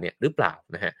ริกาเนี่ยหรือเปล่า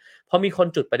นะฮะ พอมีคน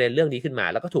จุดประเด็นเรื่องนี้ขึ้นมา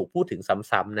แล้วก็ถูกพูดถึง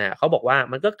ซ้ำๆนะเขาบอกว่า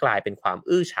มันก็กลายเป็นความ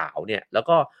อื้อฉาวเนี่ยแล้ว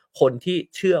ก็คนที่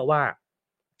เชื่อว่า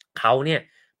เขาเนี่ย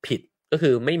ผิดก็คื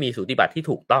อไม่มีสูติบัตรที่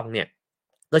ถูกต้องเนี่ย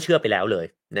ก็เชื่อไปแล้วเลย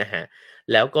นะฮะ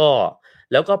แล้วก็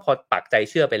แล้วก็พอปักใจ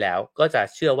เชื่อไปแล้วก็จะ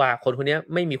เชื่อว่าคนคนนี้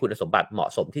ไม่มีคุณสมบัติเหมาะ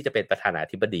สมที่จะเป็นประธานา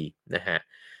ธิบดีนะฮะ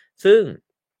ซึ่ง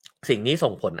สิ่งนี้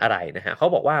ส่งผลอะไรนะฮะเขา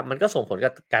บอกว่ามันก็ส่งผลกั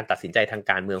บการตัดสินใจทาง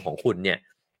การเมืองของคุณเนี่ย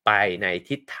ไปใน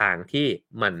ทิศทางที่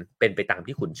มันเป็นไปตาม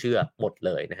ที่คุณเชื่อหมดเ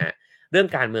ลยนะฮะเรื่อง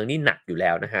การเมืองนี่หนักอยู่แ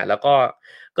ล้วนะฮะแล้ว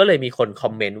ก็เลยมีคนคอ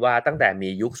มเมนต์ว่าตั้งแต่มี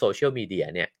ยุคโซเชียลมีเดีย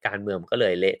เนี่ยการเมืองก็เล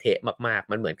ยเละเทะมาก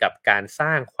ๆมันเหมือนกับการส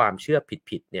ร้างความเชื่อ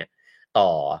ผิดๆเนี่ยต่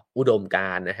ออุดมก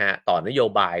ารณ์นะฮะต่อนโย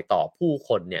บายต่อผู้ค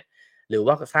นเนี่ยหรือ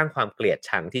ว่าสร้างความเกลียด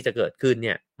ชังที่จะเกิดขึ้นเ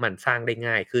นี่ยมันสร้างได้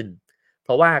ง่ายขึ้นเพ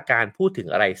ราะว่าการพูดถึง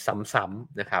อะไรซ้ำ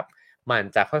ๆนะครับ มัน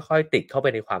จะค่อยๆติดเข้าไป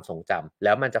ในความทรงจำแ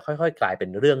ล้วมันจะค่อยๆกลายเป็น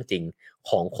เรื่องจริง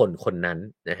ของคนคนนั้น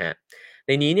นะฮะใ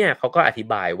นนี้เนี่ยเขาก็อธิ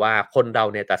บายว่าคนเรา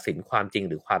เนี่ยตัดสินความจริง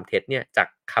หรือความเท็จเนี่ยจาก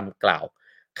คำกล่าว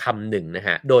คำหนึ่งนะฮ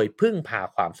ะโดยพึ่งพา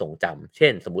ความทรงจำเช่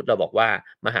นสมมุติเราบอกว่า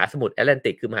มหาสมุทรแอตแลน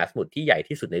ติกคือมหาสมุทรที่ใหญ่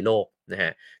ที่สุดในโลกนะฮ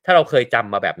ะถ้าเราเคยจ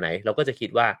ำมาแบบไหนเราก็จะคิด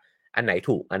ว่าอันไหน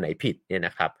ถูกอันไหนผิดเนี่ยน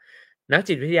ะครับนัก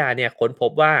จิตวิทยาเนี่ยค้นพ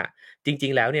บว่าจริ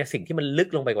งๆแล้วเนี่ยสิ่งที่มันลึก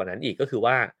ลงไปกว่านั้นอีกก็คือ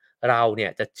ว่า เราเนี่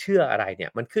ยจะเชื่ออะไรเนี่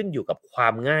ยมันขึ้นอยู่กับควา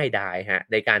มง่ายดายฮะ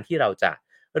ในการที่เราจะ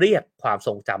เรียกความท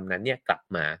รงจำนั้นเนี่ยกลับ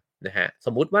มา นะฮะส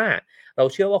มมุติว่าเรา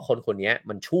เชื่อว่าคนคนนี้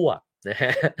มันชั่วนะฮ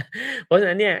ะเพราะฉะ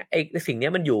นั้นเนี่ยไอ้สิ่งนี้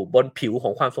มันอยู่บนผิวข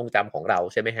องความทรงจำของเรา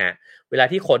ใช่ไหมฮะเวลา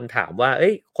ที่คนถามว่าเอ้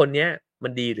ยคนเนี้ยมั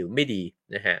นดีหรือไม่ดี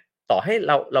นะฮะต่อให้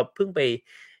เราเพิ่งไป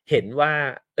เห็นว่า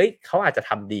เอ้ยเขาอาจจะ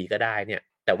ทำดีก็ได้เนี่ย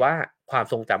แต่ว่าความ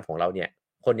ทรงจำของเราเนี่ย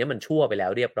คนนี้มันชั่วไปแล้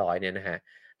วเรียบร้อยเนี่ยนะฮะ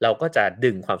เราก็จะ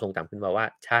ดึงความทรงจำขึ้นมาว่า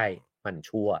ใช่มัน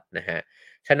ชั่วนะฮะ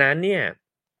ฉะนั้นเนี่ย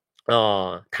เอ่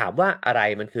ถามว่าอะไร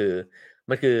มัน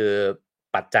คือ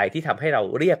ปัจจัยที่ทำให้เรา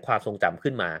เรียกความทรงจำ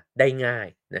ขึ้นมาได้ง่าย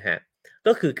นะฮะ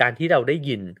ก็คือการที่เราได้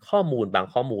ยินข้อมูลบาง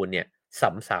ข้อมูลเนี่ย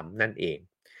ซ้ำๆนั่นเอง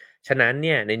ฉะนั้นเ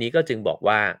นี่ยในนี้ก็จึงบอก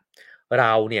ว่าเร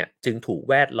าเนี่ยจึงถูก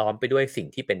แวดล้อมไปด้วยสิ่ง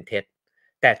ที่เป็นเท็จ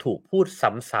แต่ถูกพูด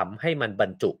ซ้ำๆให้มันบร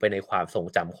รจุไปในความทรง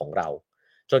จำของเรา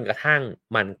จนกระทั่ง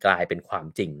มันกลายเป็นความ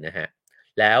จริงนะฮะ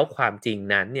แล้วความจริง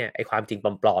นั้นเนี่ยไอ้ความจริง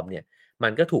ปลอมๆเนี่ย มั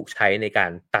นก็ถูกใช้ในกา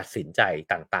รตัดสินใจ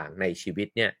ต่างๆในชีวิต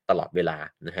เนี่ยตลอดเวลา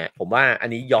นะฮะผมว่าอัน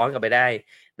นี้ย้อนกลับไปได้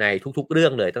ในทุกๆเรื่อ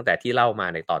งเลยตั้งแต่ที่เล่ามา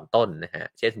ในตอนต้นนะฮะ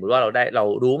เช่นสมมุติว่าเรา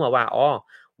รู้มาว่าอ๋อ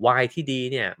ไวน์ที่ดี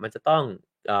เนี่ยมันจะต้อง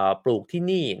ปลูกที่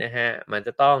นี่นะฮะมันจ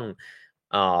ะต้อง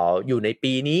อยู่ใน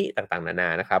ปีนี้ต่างๆนานา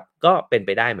นะครับก็เป็นไป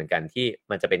ได้เหมือนกันที่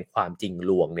มันจะเป็นความจริง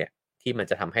ลวงเนี่ยที่มัน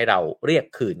จะทำให้เราเรียก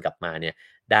คืนกลับมาเนี่ย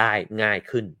ได้ง่าย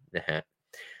ขึ้นนะฮะ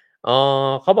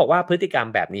เขาบอกว่าพฤติกรรม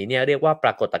แบบนี้เนี่ยเรียกว่าป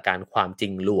รากฏการณ์ความจริ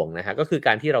งลวงนะฮะก็คือก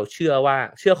ารที่เราเ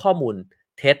ชื่อข้อมูล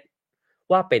เท็จ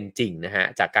ว่าเป็นจริงนะฮะ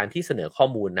จากการที่เสนอข้อ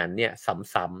มูลนั้นเนี่ย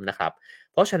ซ้ำๆนะครับ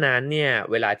เพราะฉะนั้นเนี่ย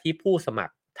เวลาที่ผู้สมัค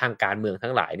รทางการเมืองทั้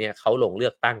งหลายเนี่ยเขาลงเลื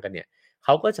อกตั้งกันเนี่ยเข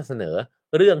าก็จะเสนอ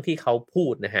เรื่องที่เขาพู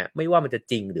ดนะฮะไม่ว่ามันจะ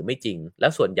จริงหรือไม่จริงแล้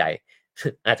วส่วนใหญ่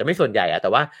อาจจะไม่ส่วนใหญ่อะแต่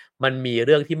ว่ามันมีเ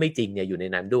รื่องที่ไม่จริงเนี่ยอยู่ใน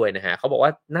นั้นด้วยนะฮะเขาบอกว่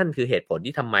านั่นคือเหตุผล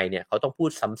ที่ทำไมเนี่ยเขาต้องพูด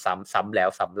ซ้ำๆซ้ำแล้ว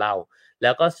ซ้ำเล่า แล้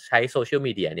วก็ใช้ Social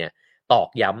Media เนี่ยตอก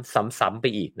ย้ำซ้ำๆไป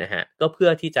อีกนะฮะก็เพื่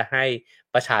อที่จะให้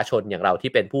ประชาชนอย่างเรา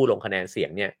ที่เป็นผู้ลงคะแนนเสียง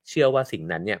เนี่ยเชื่อว่าสิ่ง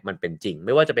นั้นเนี่ยมันเป็นจริงไ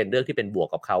ม่ว่าจะเป็นเรื่องที่เป็นบวก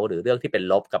กับเขาหรือเรื่องที่เป็น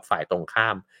ลบกับฝ่ายตรงข้า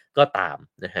มก็ตาม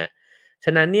นะฮะฉ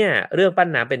ะนั้นเนี่ยเรื่องปั้น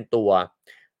น้ำเป็นตัว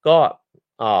ก็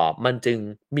มันจึง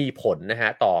มีผลนะฮะ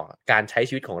ต่อการใช้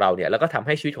ชีวิตของเราเนี่ยแล้วก็ทำใ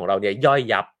ห้ชีวิตของเราเนี่ยย่อย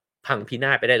ยับพังพิน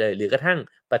าศไปได้เลยหรือกระทั่ง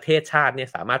ประเทศชาติเนี่ย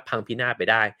สามารถพังพินาศไป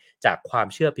ได้จากความ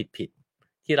เชื่อผิด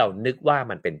ๆ ที่เรานึกว่า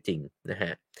มันเป็นจริงนะฮ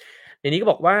ะในนี้ก็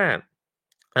บอกว่า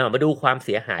มาดูความเ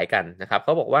สียหายกันนะครับเข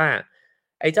าบอกว่า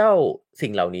ไอ้เจ้าสิ่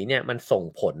งเหล่านี้เนี่ยมันส่ง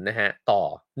ผลนะฮะต่อ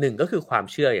หนึ่งก็คือความ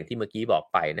เชื่ออย่างที่เมื่อกี้บอก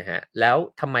ไปนะฮะแล้ว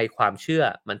ทำไมความเชื่อ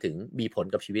มันถึงมีผล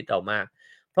กับชีวิตเรามาก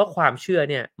เพราะความเชื่อ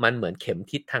เนี่ยมันเหมือนเข็ม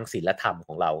ทิศทางศีลธรรมข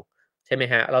องเราใช่ไหม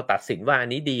ฮะเราตัดสินว่าอัน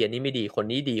นี้ดีอันนี้ไม่ดีคน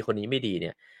นี้ดีคนนี้ไม่ดีเ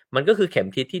นี่ยมันก็คือเข็ม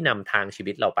ทิศที่นำทางชี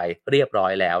วิตเราไปเรียบร้อ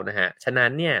ยแล้วนะฮะฉะนั้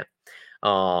นเนี่ยเ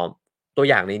อ่อ ตัว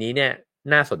อย่างในนี้เนี่ย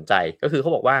น่าสนใจก็คือเขา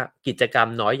บอกว่ากิจกรรม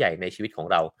น้อยใหญ่ในชีวิตของ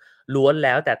เราล้วนแ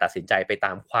ล้วแต่ตัดสินใจไปต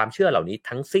ามความเชื่อเหล่านี้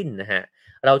ทั้งสิ้นนะฮะ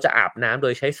เราจะอาบน้ำโด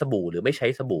ยใช้สบู่หรือไม่ใช้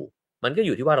สบู่มันก็อ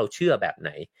ยู่ที่ว่าเราเชื่อแบบไหน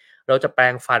เราจะแปร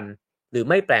งฟันหรือ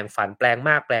ไม่แปรงฟันแปรง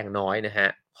มากแปรงน้อยนะฮะ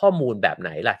ข้อมูลแบบไหน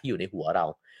ล่ะที่อยู่ในหัวเรา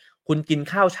คุณกิน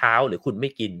ข้าวเช้าหรือคุณไม่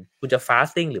กินคุณจะ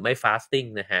fasting หรือไม่ fasting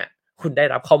นะฮะคุณได้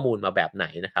รับข้อมูลมาแบบไหน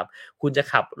นะครับคุณจะ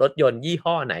ขับรถยนต์ยี่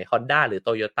ห้อไหน Honda หรือ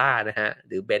Toyota นะฮะห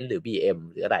รือ Benz หรือ BM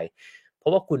หรืออะไร เพรา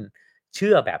ะว่าคุณเ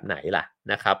ชื่อแบบไหนล่ะ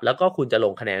นะครับแล้วก็คุณจะล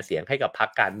งคะแนนเสียงให้กับพรรค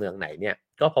การเมืองไหนเนี่ย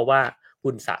ก็เพราะว่าคุ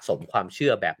ณสะสมความเชื่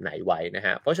อแบบไหนไว้นะฮ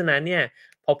ะเพราะฉะนั้นเนี่ย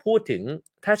พอพูดถึง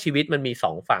ถ้าชีวิตมันมี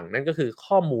2ฝั่งนั่นก็คือ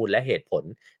ข้อมูลและเหตุผล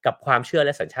กับความเชื่อแล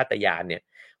ะสัญชาตญาณเนี่ย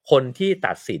คนที่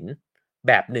ตัดสินแ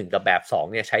บบ1กับแบบ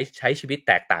2เนี่ยใช้ชีวิต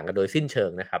แตกต่างกันโดยสิ้นเชิ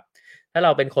งนะครับถ้าเร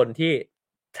าเป็นคนที่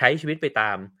ใช้ชีวิตไปต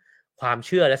ามความเ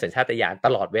ชื่อและสัญชาตญาณต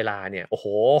ลอดเวลาเนี่ยโอ้โห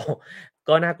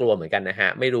ก็น่ากลัวเหมือนกันนะฮะ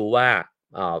ไม่รู้ว่า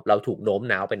เราถูกโน้ม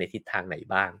น้าวไปในทิศทางไหน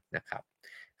บ้างนะครับ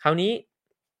คราวนี้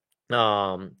เอ่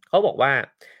อเขาบอกว่า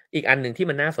อีกอันหนึ่งที่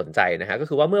มันน่าสนใจนะฮะก็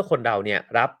คือว่าเมื่อคนเราเนี่ย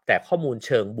รับแต่ข้อมูลเ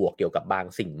ชิงบวกเกี่ยวกับบาง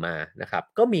สิ่งมานะครับ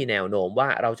ก็มีแนวโน้มว่า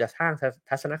เราจะสร้าง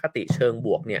ทัศนคติเชิงบ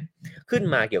วกเนี่ยขึ้น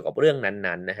มาเกี่ยวกับเรื่อง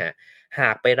นั้นๆนะฮะหา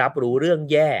กไปรับรู้เรื่อง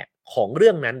แย่ของเรื่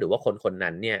องนั้นหรือว่าคนคน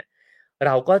นั้นเนี่ยเ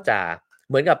ราก็จะ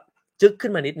เหมือนกับจึ๊กขึ้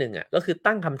นมานิดนึงอ่ะก็คือ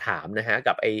ตั้งคำถามนะฮะ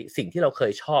กับไอสิ่งที่เราเค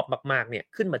ยชอบมากๆเนี่ย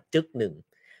ขึ้นมาจึ๊กหนึ่ง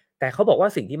แต่เขาบอกว่า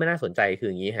สิ่งที่มันน่าสนใจคือ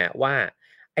อย่างนี้ฮะว่า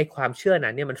ไอ้ความเชื่อ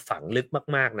นั้นเนี่ยมันฝังลึก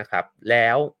มากๆนะครับแล้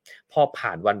วพอผ่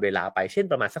านวันเวลาไปเช่น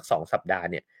ประมาณสัก2 สัปดาห์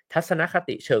เนี่ยทัศนค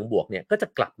ติเชิงบวกเนี่ยก็จะ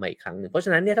กลับมาอีกครั้งหนึ่งเพราะฉ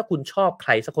ะนั้นเนี่ยถ้าคุณชอบใค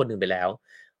รสักคนหนึ่งไปแล้ว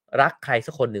รักใคร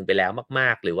สักคนหนึ่งไปแล้วม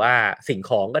ากๆหรือว่าสิ่ง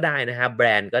ของก็ได้นะฮะแบร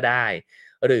นด์ก็ได้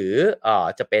หรือ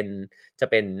จะเ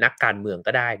ป็นนักการเมือง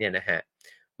ก็ได้เนี่ยนะฮะ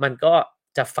มันก็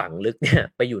จะฝังลึกเนี่ย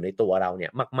ไปอยู่ในตัวเราเนี่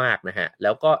ยมากๆนะฮะแ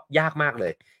ล้วก็ยากมากเล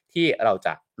ยที่เราจ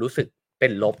ะรู้สึก เป็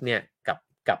นลบเนี่ย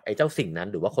กับไอ้เจ้าสิ่งนั้น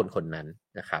หรือว่าคนคนนั้น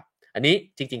นะครับอันนี้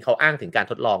จริงๆเขาอ้างถึงการ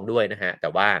ทดลองด้วยนะฮะแต่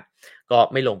ว่าก็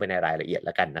ไม่ลงไปในรายละเอียดแ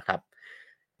ล้วกันนะครับ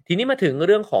ที ทีนี้มาถึงเ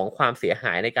รื่องของความเสียห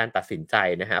ายในการตัดสินใจ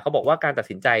นะฮะเขาบอกว่าการตัด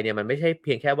สินใจเนี่ยมันไม่ใช่เ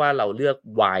พียงแค่ว่าเราเลือก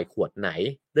ไวน์ขวดไหน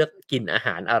เลือกกินอาห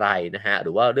ารอะไรนะฮะห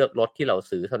รือว่าเลือกรถที่เรา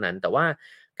ซื้อเท่านั้นแต่ว่า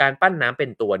การปั้นน้ำเป็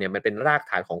นตัวเนี่ยมันเป็นราก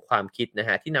ฐานของความคิดนะ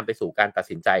ฮะที่นำไปสู่การตัด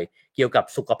สินใจเกี่ยวกับ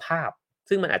สุขภาพ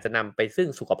ซึ่งมันอาจจะนำไปซึ่ง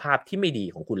สุขภาพที่ไม่ดี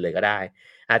ของคุณเลยก็ได้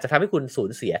อาจจะทำให้คุณสู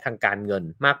ญเสียทางการเงิน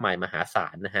มากมายมหาศา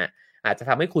ลนะฮะอาจจะ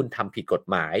ทำให้คุณทำผิดกฎ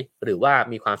หมายหรือว่า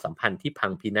มีความสัมพันธ์ที่พั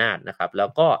งพินาศนะครับแล้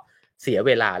วก็เสียเ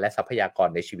วลาและทรัพยากร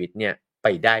ในชีวิตเนี่ยไป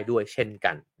ได้ด้วยเช่น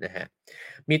กันนะฮะ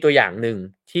มีตัวอย่างหนึ่ง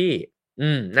ที่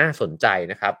น่าสนใจ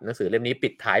นะครับหนังสือเล่มนี้ปิ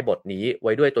ดท้ายบทนี้ไ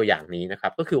ว้ด้วยตัวอย่างนี้นะครั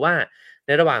บก็คือว่าใน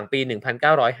ระหว่างปี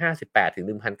1958ถึง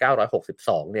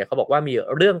1962เนี่ยเขาบอกว่ามี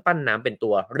เรื่องปั้นน้ำเป็นตั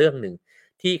วเรื่องหนึ่ง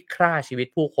ที่ฆ่าชีวิต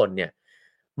ผู้คนเนี่ย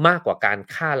มากกว่าการ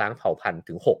ฆ่าล้างเผ่าพันธุ์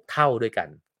ถึง6เท่าด้วยกัน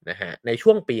นะฮะในช่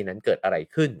วงปีนั้นเกิดอะไร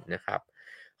ขึ้นนะครับ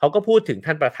เขาก็พูดถึงท่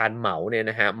านประธานเหมาเนี่ย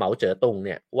นะฮะเหมาเจ๋อตุงเ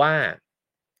นี่ยว่า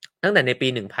ตั้งแต่ในปี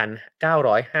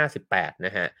1958น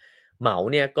ะฮะเหมา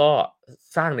เนี่ยก็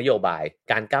สร้างนโยบาย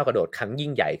การก้าวกระโดดครั้งยิ่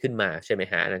งใหญ่ขึ้นมาใช่ไหม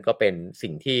ฮะนั่นก็เป็น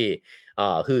สิ่งที่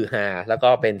ฮือฮาแล้วก็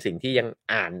เป็นสิ่งที่ยัง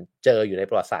อ่านเจออยู่ใน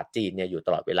ประวัติศาสตร์จีนเนี่ยอยู่ต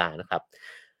ลอดเวลานะครับ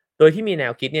โดยที่มีแน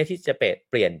วคิดเนี่ยที่จะ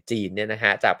เปลี่ยนจีนเนี่ยนะฮ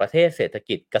ะจากประเทศเศรษฐ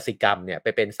กิจกสิกรรมเนี่ยไป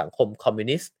เป็นสังคมคอมมิว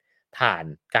นิสต์ผ่าน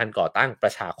การก่อตั้งปร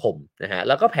ะชาคมนะฮะแ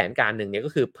ล้วก็แผนการหนึ่งเนี่ยก็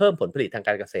คือเพิ่มผลผลิตทางก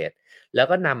ารเกษตรแล้ว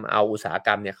ก็นำเอาอุตสาหกร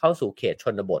รมเนี่ยเข้าสู่เขตช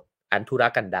นบทอันธุร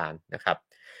กันดารนะครับ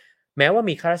แม้ว่า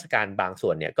มีข้าราชการบางส่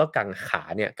วนเนี่ยก็กังขา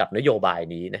เนี่ยกับนโยบาย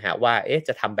นี้นะฮะว่าจ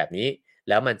ะทำแบบนี้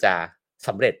แล้วมันจะส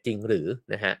ำเร็จจริงหรือ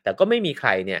นะฮะแต่ก็ไม่มีใคร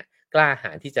เนี่ยกล้าห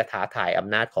าญที่จะท้าทายอ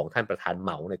ำนาจของท่านประธานเห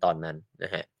มาในตอนนั้นน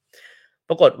ะฮะป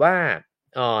รากฏว่า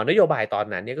นโยบายตอน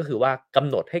นั้นเนี่ยก็คือว่ากำ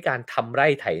หนดให้การทำไร่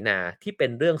ไถนาที่เป็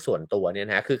นเรื่องส่วนตัวเนี่ย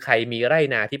นะคือใครมีไร่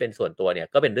นาที่เป็นส่วนตัวเนี่ย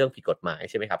ก็เป็นเรื่องผิดกฎหมาย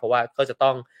ใช่ไหมครับเพราะว่าก็จะต้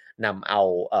องนำเอา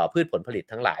พืชผลผลิต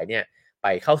ทั้งหลายเนี่ยไ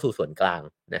ปเข้าสู่ส่วนกลาง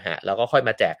นะฮะแล้วก็ค่อยม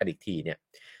าแจกกันอีกทีเนี่ย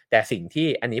แต่สิ่งที่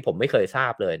อันนี้ผมไม่เคยทรา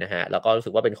บเลยนะฮะแล้วก็รู้สึ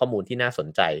กว่าเป็นข้อมูลที่น่าสน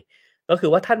ใจก็คือ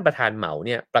ว่าท่านประธานเหมาเ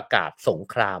นี่ยประกาศสง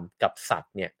ครามกับสัต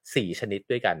ว์เนี่ย4ชนิด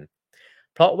ด้วยกัน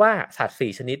เพราะว่าสัตว์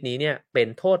4ชนิดนี้เนี่ยเป็น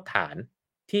โทษฐาน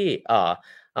ที่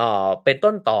เป็น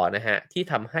ต้นต่อนะฮะที่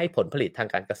ทำให้ผลผลิตทาง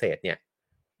การเกษตรเนี่ย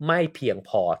ไม่เพียงพ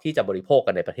อที่จะบริโภค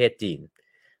กันในประเทศจีน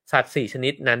สัตว์4ชนิ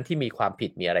ดนั้นที่มีความผิ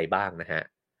ดมีอะไรบ้างนะฮะ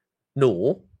หนู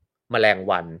แมลง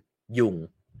วันยุง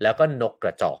แล้วก็นกก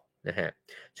ระจอกนะฮะ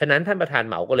ฉะนั้นท่านประธาน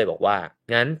เหมาก็เลยบอกว่า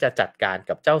งั้นจะจัดการ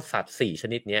กับเจ้าสัตว์4ช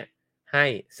นิดนี้ให้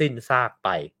สิ้นซากไป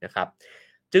นะครับ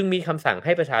จึงมีคำสั่งใ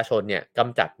ห้ประชาชนเนี่ยก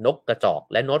ำจัดนกกระจอก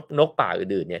และนกป่า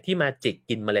อื่นๆเนี่ยที่มาจิก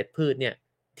กินเมล็ดพืชเนี่ย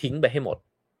ทิ้งไปให้หมด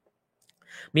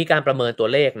มีการประเมินตัว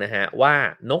เลขนะฮะว่า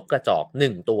นกกระจอก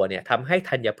1ตัวเนี่ยทำให้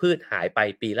ธัญพืชหายไป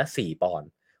ปีละ4ปอนด์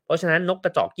เพราะฉะนั้นนกกร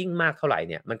ะจอกยิ่งมากเท่าไหร่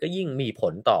เนี่ยมันก็ยิ่งมีผ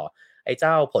ลต่อไอ้เ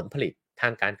จ้าผลผลิตท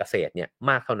างการเกษตรเนี่ย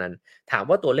มากเท่านั้นถาม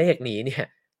ว่าตัวเลขนี้เนี่ย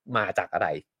มาจากอะไร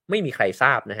ไม่มีใครทร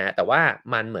าบนะฮะแต่ว่า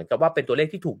มันเหมือนกับว่าเป็นตัวเลข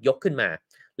ที่ถูกยกขึ้นมา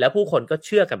แล้วผู้คนก็เ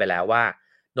ชื่อกันไปแล้วว่า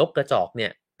นกกระจอกเนี่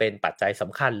ยเป็นปัจจัยส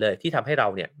ำคัญเลยที่ทำให้เรา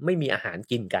เนี่ยไม่มีอาหาร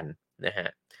กินกันนะฮะ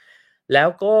แล้ว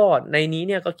ก็ในนี้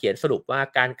เนี่ยก็เขียนสรุปว่า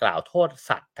การกล่าวโทษ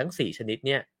สัตว์ทั้ง4ชนิดเ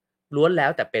นี่ยล้วนแล้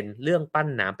วแต่เป็นเรื่องปั้น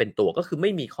น้ำเป็นตัวก็คือไ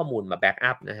ม่มีข้อมูลมาแบ็ก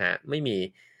อัพนะฮะไม่มี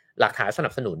หลักฐานสนั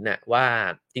บสนุนน่ะว่า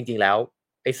จริงๆแล้ว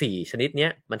ไอ้4ชนิดเนี้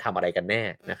ยมันทำอะไรกันแน่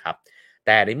นะครับแ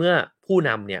ต่ในเมื่อผู้น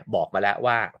ำเนี่ยบอกมาแล้ว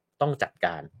ว่าต้องจัดก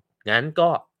ารงั้นก็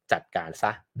จัดการซ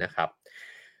ะนะครับ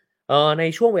ใน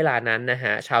ช่วงเวลานั้นนะฮ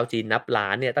ะชาวจีนนับล้า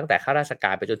นเนี่ยตั้งแต่ข้าราชก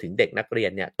ารไปจนถึงเด็กนักเรีย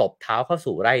นเนี่ยตบเท้าเข้า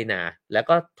สู่ไร่นาแล้ว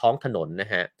ก็ท้องถนนน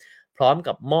ะฮะ พร้อม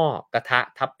กับหม้อกระทะ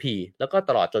ทัพพีแล้วก็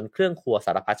ตลอดจนเครื่องครัวส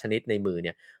ารพัดชนิดในมือเ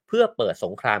นี่ยเพื่อเปิดส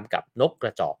งครามกับนกกร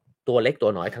ะจอกตัวเล็กตั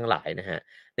วน้อยทั้งหลายนะฮะ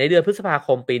ในเดือนพฤษภาค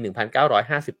มปี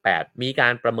1958มีกา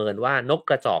รประเมินว่านก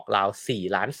กระจอกราว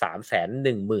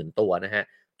4,310,000ตัวนะฮะ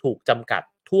ถูกจำกัด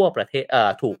ทั่วประเทศ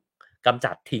ถูกกำ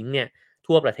จัดทิ้งเนี่ย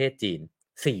ทั่วประเทศจีน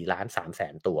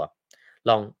4,300,000ตัว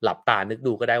ลองหลับตานึก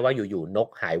ดูก็ได้ว่าอยู่ๆนก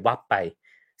หายวับไป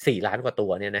4,000,000กว่าตั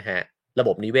วเนี่ยนะฮะระบ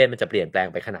บนิเวศมันจะเปลี่ยนแปลง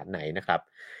ไปขนาดไหนนะครับ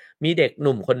มีเด็กห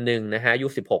นุ่มคนหนึ่งนะฮะอายุ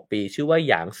16 ปีชื่อว่า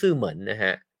หยางซื่อเหมินนะฮ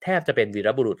ะแทบจะเป็นวีร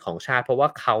บุรุษของชาติเพราะว่า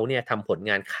เขาเนี่ยทำผล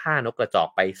งานฆ่านกกระจอก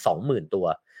ไป20,000ตัว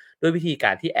ด้วยวิธีก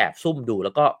ารที่แอบซุ่มดูแ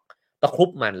ล้วก็ตะครุบ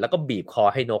มันแล้วก็บีบคอ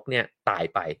ให้นกเนี่ยตาย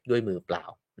ไปด้วยมือเปล่า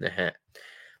นะฮะ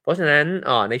เพราะฉะนั้น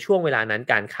ในช่วงเวลานั้น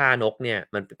การฆ่านกเนี่ย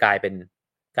มันกลายเ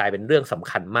ป็นเรื่องสำ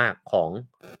คัญมากของ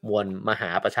มวลมหา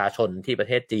ประชาชนที่ประ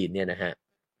เทศจีนเนี่ยนะฮะ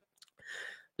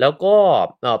แล้วก็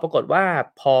ปรากฏว่า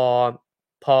พ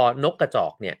อนกกระจอ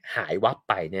กเนี่ยหายวับ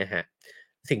ไปเนี่ยฮะ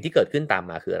สิ่งที่เกิดขึ้นตาม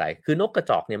มาคืออะไรคือนกกระ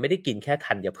จอกเนี่ยไม่ได้กินแค่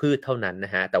ธัญพืชเท่านั้นน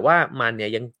ะฮะแต่ว่ามันเนี่ย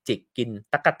ยังจิกกิน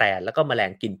ตั๊กแตนแล้วก็แมล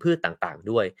งกินพืชต่าง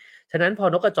ๆด้วยฉะนั้นพอ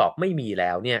นกกระจอกไม่มีแ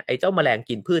ล้วเนี่ยไอ้เจ้าแมลง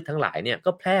กินพืชทั้งหลายเนี่ย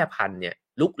ก็แพร่พันธุ์เนี่ย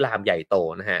ลุกลามใหญ่โต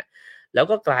นะฮะแล้ว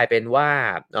ก็กลายเป็นว่า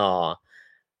เอ่อ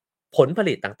ผลผ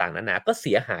ลิตต่างๆนานาก็เ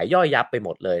สียหายย่อยยับไปหม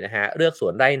ดเลยนะฮะเรือกส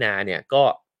วนไร่นาเนี่ยก็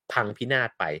พังพินาศ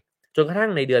ไปจนกระทั่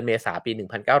งในเดือนเมษายนปี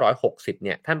1960เ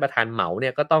นี่ยท่านประธานเหมาเนี่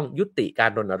ยก็ต้องยุติกา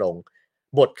รรณรงค์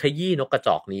บทขยี้นกกระจ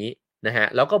อกนี้นะฮะ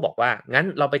แล้วก็บอกว่างั้น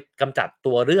เราไปกำจัด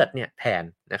ตัวเลือดเนี่ยแทน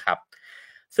นะครับ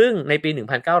ซึ่งในปี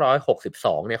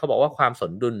1962เนี่ยเขาบอกว่าความ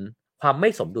ไม่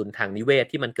สมดุลทางนิเวศ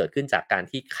ที่มันเกิดขึ้นจากการ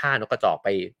ที่ฆ่านกกระจอกไป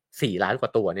4ล้านกว่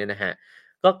าตัวเนี่ยนะฮะ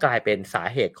ก็กลายเป็นสา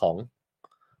เหตุขอ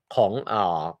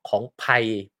ง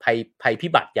ภัยพิ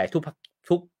บัติใหญ่ทุก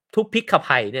ทุกพิก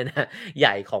ภัยเนี่ยนะให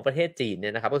ญ่ของประเทศจีนเนี่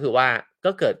ยนะครับก็คือว่า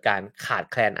ก็เกิดการขาด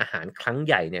แคลนอาหารครั้งใ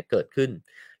หญ่เนี่ยเกิดขึ้น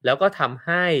แล้วก็ทำใ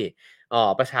ห้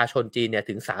ประชาชนจีนเนี่ย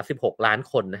ถึง36ล้าน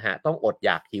คนนะฮะต้องอดอย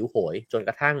ากหิวโหยจนก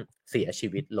ระทั่งเสียชี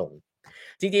วิตลง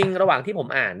จริงๆระหว่างที่ผม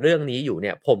อ่านเรื่องนี้อยู่เ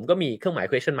นี่ยผมก็มีเครื่องหมาย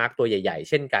question mark ตัวใหญ่ๆ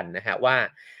เช่นกันนะฮะว่า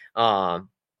เอ่อ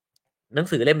หนัง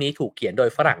สือเล่มนี้ถูกเขียนโดย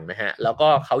ฝรั่งนะฮะแล้วก็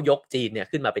เขายกจีนเนี่ย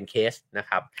ขึ้นมาเป็นเคสนะ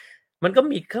ครับมันก็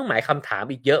มีเครื่องหมายคำถาม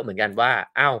อีกเยอะเหมือนกันว่า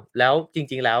อ้าวแล้วจ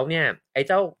ริงๆแล้วเนี่ยไอ้เ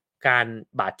จ้าการ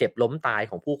บาดเจ็บล้มตาย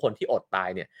ของผู้คนที่อดตาย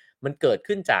เนี่ยมันเกิด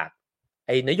ขึ้นจากไ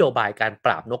อ้นโยบายการป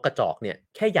ราบนกกระจอกเนี่ย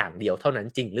แค่อย่างเดียวเท่านั้น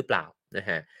จริงหรือเปล่านะ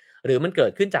ฮะหรือมันเกิ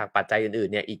ดขึ้นจากปัจจัยอื่น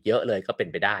ๆเนี่ยอีกเยอะเลยก็เป็น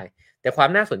ไปได้แต่ความ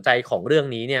น่าสนใจของเรื่อง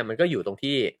นี้เนี่ยมันก็อยู่ตรง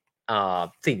ที่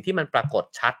สิ่งที่มันปรากฏ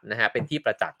ชัดนะฮะเป็นที่ป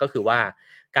ระจักษ์ก็คือว่า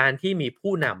การที่มี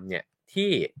ผู้นำเนี่ยที่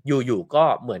อยู่ๆก็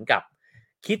เหมือนกับ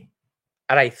คิด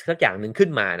อะไรสักอย่างหนึ่งขึ้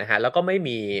นมานะฮะแล้วก็ไม่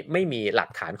มีหลัก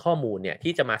ฐานข้อมูลเนี่ย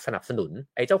ที่จะมาสนับสนุน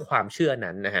ไอ้เจ้าความเชื่อ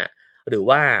นั้นนะฮะหรือ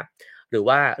ว่าหรือ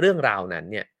ว่าเรื่องราวนั้น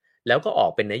เนี่ยแล้วก็ออ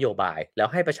กเป็นนโยบายแล้ว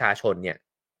ให้ประชาชนเนี่ย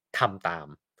ทำตาม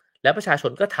แล้วประชาช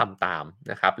นก็ทำตาม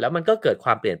นะครับแล้วมันก็เกิดคว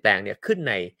ามเปลี่ยนแปลงเนี่ยขึ้น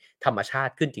ในธรรมชา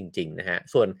ติขึ้นจริงๆนะฮะ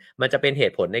ส่วนมันจะเป็นเห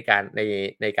ตุผลใน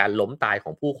การล้มตายข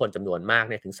องผู้คนจำนวนมาก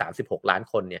เนี่ยถึง36ล้าน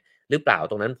คนเนี่ยหรือเปล่า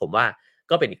ตรงนั้นผมว่า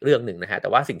ก็เป็นอีกเรื่องหนึ่งนะฮะแต่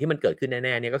ว่าสิ่งที่มันเกิดขึ้นแ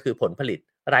น่ๆเนี่ยก็คือผลผลิต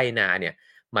ไรนาเนี่ย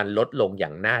มันลดลงอย่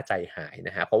างน่าใจหายน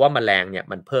ะฮะเพราะว่าแมลงเนี่ย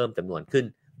มันเพิ่มจำนวนขึ้น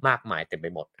มากมายเต็มไป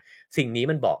หมดสิ่งนี้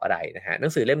มันบอกอะไรนะฮะหนั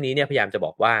งสือเล่มนี้เนี่ยพยายามจะบ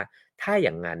อกว่าถ้าอ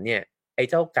ย่างนั้นเนี่ยไอ้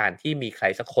เจ้าการที่มีใคร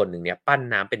สักคนหนึ่งเนี่ยปั้น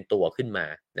น้ำเป็นตัวขึ้นมา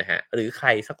นะฮะหรือใคร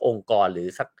สักองค์กรหรือ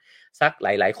สักห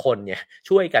ลายๆคนเนี่ย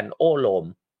ช่วยกันโอ้โลม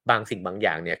บางสิ่งบางอ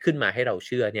ย่างเนี่ยขึ้นมาให้เราเ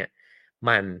ชื่อเนี่ย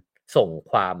มันส่ง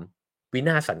ความวิน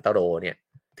าศสันตโรเนี่ย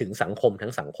ถึงสังคมทั้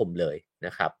งสังคมเลยน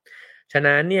ะครับฉะ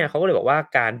นั้นเนี่ยเขาก็เลยบอกว่า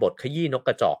การบดขยี้นกก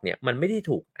ระจอกเนี่ยมันไม่ได้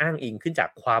ถูกอ้างอิงขึ้นจาก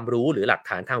ความรู้หรือหลัก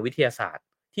ฐานทางวิทยาศาสตร์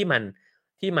ที่มั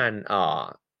น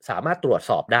สามารถตรวจ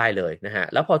สอบได้เลยนะฮะ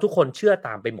แล้วพอทุกคนเชื่อต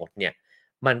ามไปหมดเนี่ย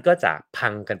มันก็จะพั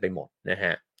งกันไปหมดนะฮ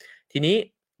ะทีนี้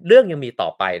เรื่องยังมีต่อ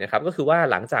ไปนะครับก็คือว่า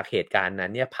หลังจากเหตุการณ์นั้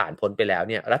นเนี่ยผ่านพ้นไปแล้ว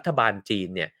เนี่ยรัฐบาลจีน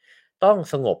เนี่ยต้อง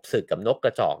สงบศึกกับนกกร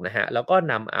ะจอกนะฮะแล้วก็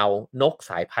นำเอานก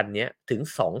สายพันธุ์เนี้ยถึง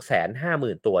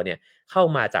250,000ตัวเนี่ยเข้า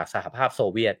มาจากสหภาพโซ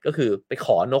เวียตก็คือไปข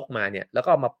อนกมาเนี่ยแล้ว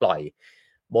ก็เอามาปล่อย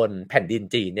บนแผ่นดิน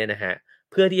จีนเนี่ยนะฮะ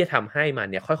เพื่อที่จะทำให้มัน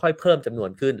เนี่ยค่อยๆเพิ่มจำนว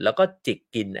นขึ้นแล้วก็จิก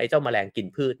กินไอ้เจ้าแมลงกิน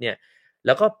พืชเนี่ยแ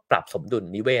ล้วก็ปรับสมดุล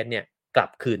นิเวศเนี่ยกลั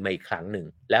บคืนมาอีกครั้งหนึ่ง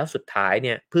แล้วสุดท้ายเ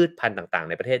นี่ยพืชพันธุ์ต่างๆ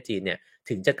ในประเทศจีนเนี่ย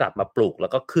ถึงจะกลับมาปลูกแล้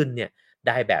วก็ขึ้นเนี่ยไ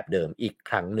ด้แบบเดิมอีก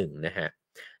ครั้งหนึ่งนะฮะ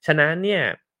ฉะนั้นเนี่ย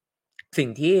สิ่ง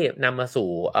ที่นำมาสู่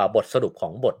บทสรุปขอ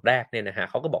งบทแรกเนี่ยนะฮะ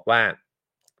เขาก็บอกว่า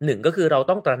หนึ่งก็คือเรา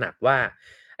ต้องตระหนักว่า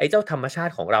ไอ้เจ้าธรรมชา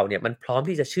ติของเราเนี่ยมันพร้อม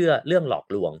ที่จะเชื่อเรื่องหลอก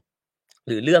ลวงห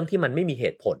รือเรื่องที่มันไม่มีเห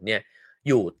ตุผลเนี่ย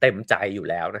อยู่เต็มใจอยู่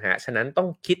แล้วนะฮะฉะนั้นต้อง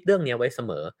คิดเรื่องนี้ไว้เส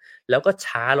มอแล้วก็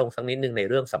ช้าลงสักนิดนึงใน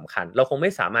เรื่องสำคัญเราคงไ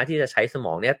ม่สามารถที่จะใช้สม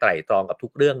องเนี่ยไตร่ตรองกับทุ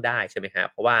กเรื่องได้ใช่ไหมฮะ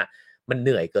เพราะว่ามันเห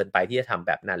นื่อยเกินไปที่จะทำแ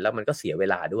บบนั้นแล้วมันก็เสียเว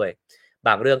ลาด้วยบ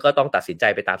างเรื่องก็ต้องตัดสินใจ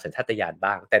ไปตามสัญชาตญาณ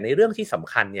บ้างแต่ในเรื่องที่ส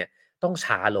ำคัญเนี่ยต้อง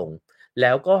ช้าลงแ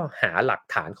ล้วก็หาหลัก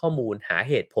ฐานข้อมูลหา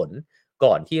เหตุผล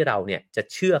ก่อนที่เราเนี่ยจะ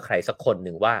เชื่อใครสักคนห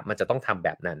นึ่งว่ามันจะต้องทำแบ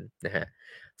บนั้นนะฮะ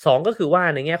สองก็คือว่า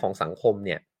ในแง่ของสังคมเ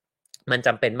นี่ยมันจ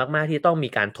ำเป็นมากๆที่ต้องมี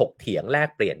การถกเถียงแลก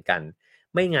เปลี่ยนกัน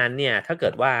ไม่งั้นเนี่ยถ้าเกิ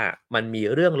ดว่ามันมี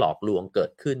เรื่องหลอกลวงเกิ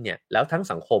ดขึ้นเนี่ยแล้วทั้ง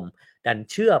สังคมดัน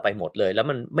เชื่อไปหมดเลยแล้ว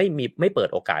มันไม่เปิด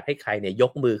โอกาสให้ใครเนี่ยย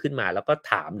กมือขึ้นมาแล้วก็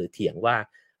ถามหรือเถียงว่า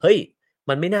เฮ้ย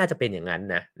มันไม่น่าจะเป็นอย่างนั้น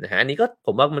นะฮะอันนี้ก็ผ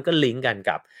มว่ามันก็ลิงก์กัน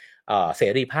กับเส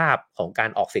รีภาพของการ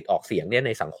ออกสิทธิ์ออกเสียงเนี่ยใ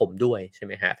นสังคมด้วยใช่ไ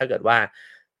หมฮะถ้าเกิดว่า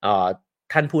เอ่อ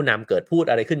ท่านผู้นำเกิดพูด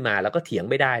อะไรขึ้นมาแล้วก็เถียง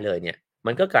ไม่ได้เลยเนี่ย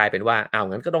มันก็กลายเป็นว่า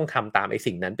งั้นก็ต้องทำตามไอ้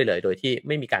สิ่งนั้นไปเลยโดยที่ไ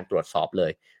ม่มีการตรวจสอบเล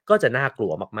ยก็จะน่ากลั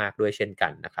วมากๆด้วยเช่นกั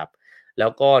นนะครับแล้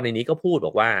วก็ในนี้ก็พูดบ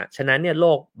อกว่าฉะนั้นเนี่ยโล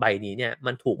กใบนี้เนี่ย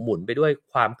มันถูกหมุนไปด้วย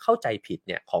ความเข้าใจผิด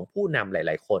เนี่ยของผู้นำห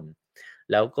ลายๆคน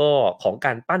แล้วก็ของก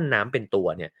ารปั้นน้ำเป็นตัว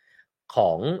เนี่ยข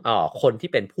องคนที่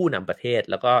เป็นผู้นำประเทศ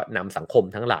แล้วก็นำสังคม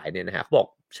ทั้งหลายเนี่ยนะฮะเขาบอก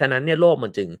ฉะนั้นเนี่ยโลกมั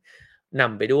นจึงน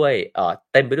ำไปด้วย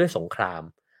เต็มไปด้วยสงคราม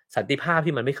สันติภาพ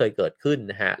ที่มันไม่เคยเกิดขึ้น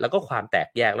นะฮะแล้วก็ความแตก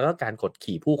แยกแล้วก็การกด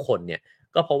ขี่ผู้คนเนี่ย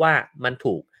ก็เพราะว่ามัน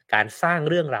ถูกการสร้าง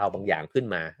เรื่องราวบางอย่างขึ้น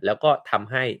มาแล้วก็ท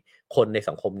ำให้คนใน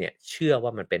สังคมเนี่ยเชื่อว่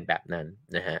ามันเป็นแบบนั้น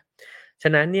นะฮะ ฉ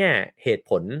ะนั้นเนี่ยเหตุ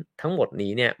ผลทั้งหมด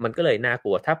นี้เนี่ยมันก็เลยน่าก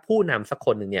ลัวถ้าผู้นำสักค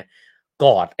นหนึ่งเนี่ยก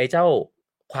อดไอ้เจ้า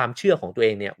ความเชื่อของตัวเอ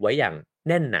งเนี่ยไว้อย่าง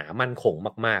แน่นหนามั่นคง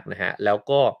มากๆนะฮะแล้ว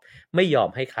ก็ไม่ยอม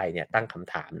ให้ใครเนี่ยตั้งค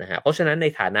ำถามนะฮะเพราะฉะนั้นใน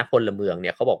ฐานะพลเมืองเ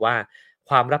นี่ยเขาบอกว่า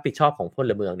ความรับผิดชอบของพ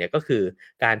ลเมืองเนี่ยก็คือ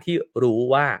การที่รู้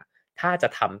ว่าถ้าจะ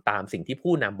ทำตามสิ่งที่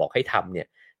ผู้นำบอกให้ทำเนี่ย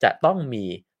จะต้องมี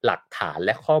หลักฐานแ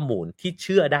ละข้อมูลที่เ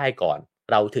ชื่อได้ก่อน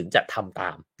เราถึงจะทำต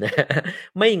ามนะ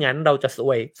ไม่งั้นเราจะ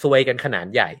ซวยกันขนาด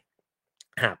ใหญ่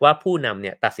หากว่าผู้นำเ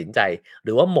นี่ยตัดสินใจห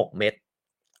รือว่าหมกเม็ด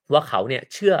ว่าเขาเนี่ย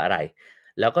เชื่ออะไร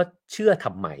แล้วก็เชื่อท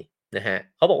ำไมนะฮะ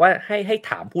เขาบอกว่าให้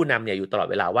ถามผู้นำเนี่ยอยู่ตลอด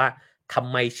เวลาว่าทำ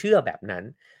ไมเชื่อแบบนั้น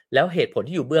แล้วเหตุผล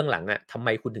ที่อยู่เบื้องหลังอะทำไม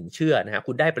คุณถึงเชื่อนะฮะ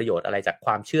คุณได้ประโยชน์อะไรจากค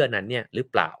วามเชื่อนั้นเนี่ยหรือ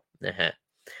เปล่านะฮะ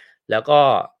แล้วก็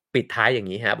ปิดท้ายอย่าง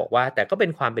นี้ฮะบอกว่าแต่ก็เป็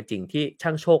นความเป็นจริงที่ช่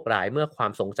างโชคร้ายเมื่อควา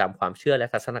มทรงจำความเชื่อและ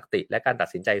ทัศนคติและการตัด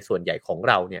สินใจส่วนใหญ่ของ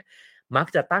เราเนี่ยมัก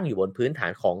จะตั้งอยู่บนพื้นฐา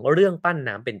นของเรื่องปั้น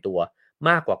น้ำเป็นตัว ม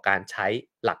ากกว่าการใช้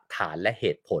หลักฐานและเห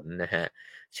ตุผลนะฮะ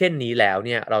เช่นนี้แล้วเ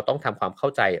นี่ยเราต้องทำความเข้า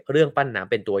ใจเรื่องปั้นน้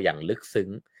ำเป็นตัวอย่างลึกซึ้ง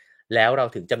แล้วเรา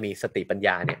ถึงจะมีสติปัญญ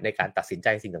าเนี่ยในการตัดสินใจ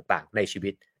สิ่งต่างๆในชีวิ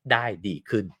ตได้ดี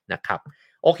ขึ้นนะครับ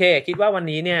โอเคคิดว่าวัน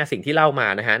นี้เนี่ยสิ่งที่เล่ามา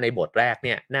นะฮะในบทแรกเ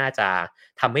นี่ยน่าจะ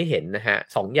ทำให้เห็นนะฮะ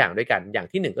สองอย่างด้วยกันอย่าง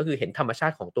ที่หนึ่งก็คือเห็นธรรมชา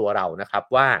ติของตัวเรานะครับ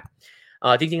ว่า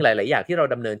จริงๆหลายๆอย่างที่เรา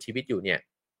ดำเนินชีวิตอยู่เนี่ย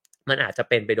มันอาจจะ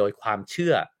เป็นไปโดยความเชื่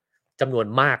อจำนวน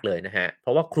มากเลยนะฮะเพร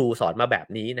าะว่าครูสอนมาแบบ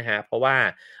นี้นะฮะเพราะว่า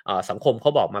สังคมเข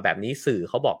าบอกมาแบบนี้สื่อ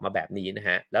เขาบอกมาแบบนี้นะฮ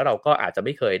ะแล้วเราก็อาจจะไ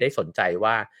ม่เคยได้สนใจ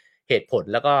ว่าเหตุผล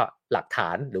แล้วก็หลักฐ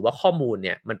านหรือว่าข้อมูลเ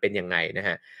นี่ยมันเป็นยังไงนะฮ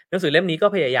ะหนังสือเล่มนี้ก็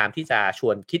พยายามที่จะช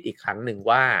วนคิดอีกครั้งหนึ่ง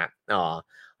ว่าเอ่อ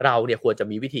เราเนี่ยควรจะ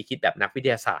มีวิธีคิดแบบนักวิท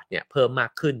ยาศาสตร์เนี่ยเพิ่มมา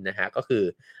กขึ้นนะฮะก็คือ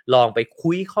ลองไป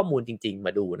คุยข้อมูลจริงๆม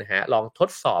าดูนะฮะลองทด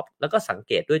สอบแล้วก็สังเ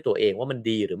กตด้วยตัวเองว่ามัน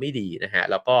ดีหรือไม่ดีนะฮะ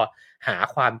แล้วก็หา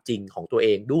ความจริงของตัวเอ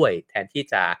งด้วยแทนที่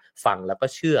จะฟังแล้วก็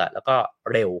เชื่อแล้วก็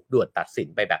เร็วด่วนตัดสิน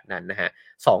ไปแบบนั้นนะฮะ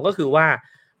สองก็คือว่า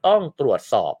ต้องตรวจ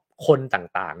สอบคน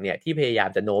ต่างๆเนี่ยที่พยายาม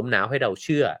จะโน้มน้าวให้เราเ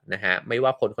ชื่อนะฮะไม่ว่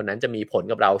าคนคนนั้นจะมีผล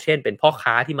กับเราเช่นเป็นพ่อ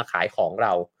ค้าที่มาขายของเร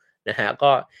านะฮะ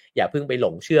ก็อย่าเพิ่งไปหล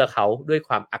งเชื่อเขาด้วยค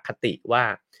วามอคติว่า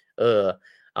เออ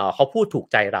เขาพูดถูก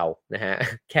ใจเรานะฮะ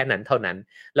แค่นั้นเท่านั้น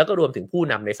แล้วก็รวมถึงผู้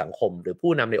นำในสังคมหรือ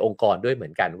ผู้นำในองค์กรด้วยเหมื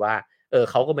อนกันว่า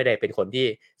เขาก็ไม่ได้เป็นคนที่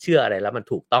เชื่ออะไรแล้วมัน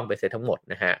ถูกต้องไปเสียทั้งหมด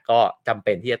นะฮะก็จำเ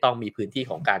ป็นที่จะต้องมีพื้นที่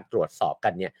ของการตรวจสอบกั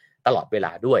นเนี่ยตลอดเวล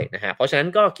าด้วยนะฮะเพราะฉะนั้น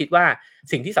ก็คิดว่า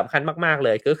สิ่งที่สำคัญมากๆเล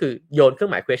ยก็คือโยนเครื่อ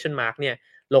งหมาย question mark เนี่ย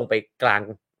ลงไปกลาง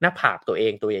หน้าผากตัวเอ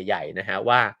งตัวใหญ่ๆนะฮะ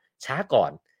ว่าช้าก่อ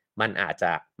นมันอาจจ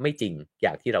ะไม่จริงอย่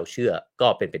างที่เราเชื่อก็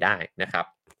เป็นไปได้นะครับ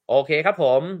โอเคครับผ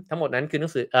มทั้งหมดนั้นคือหนั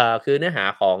งสือคือเนื้อหา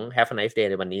ของ Have a Nice Day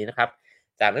ในวันนี้นะครับ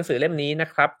จากหนังสือเล่มนี้นะ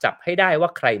ครับจับให้ได้ว่า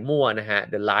ใครมั่วนะฮะ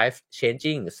The Life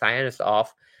Changing Science of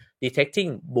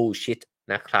Detecting Bullshit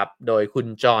นะครับโดยคุณ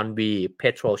จอห์น V.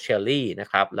 Petrocelli นะ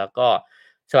ครับแล้วก็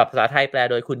ฉบับภาษาไทยแปล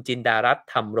โดยคุณจินดารัตน์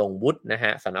ธรรมรงวุฒินะฮ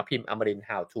ะสำนักพิมพ์อมรินทร์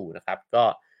How to นะครับก็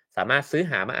สามารถซื้อ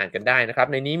หามาอ่านกันได้นะครับ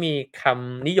ในนี้มีค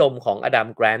ำนิยมของอดัม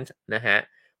แกรนต์นะฮะ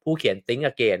ผู้เขียน Think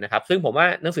Again นะครับซึ่งผมว่า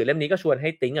หนังสือเล่มนี้ก็ชวนให้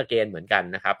Think Again เหมือนกัน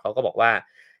นะครับเขาก็บอกว่า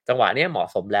จังหวะนี้เหมาะ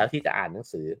สมแล้วที่จะอ่านหนัง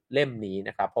สือเล่มนี้น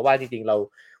ะครับเพราะว่าจริงๆเรา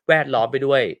แวดล้อมไป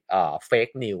ด้วย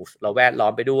fake news เราแวดล้อ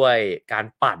มไปด้วยการ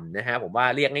ปั่นนะฮะผมว่า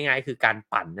เรียกง่ายๆคือการ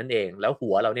ปั่นนั่นเองแล้ว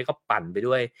หัวเราเนี่ยก็ปั่นไป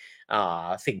ด้วย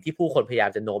สิ่งที่ผู้คนพยายา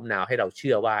มจะโน้มน้าวให้เราเ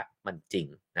ชื่อว่ามันจริง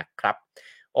นะครับ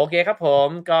โอเคครับผม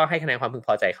ก็ให้คะแนนความพึงพ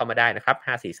อใจเข้ามาได้นะครับ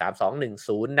5 4 3 2 1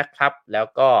 0นะครับแล้ว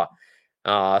ก็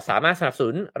สามารถสนับสนุ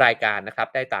นรายการนะครับ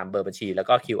ได้ตามเบอร์บัญชีแล้ว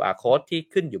ก็ QR Code ที่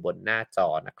ขึ้นอยู่บนหน้าจอ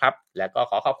นะครับแล้วก็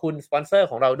ขอขอบคุณสปอนเซอร์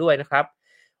ของเราด้วยนะครับ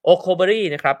โอโคเบอรี่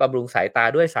นะครับบำรุงสายตา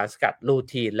ด้วยสารสกัดลู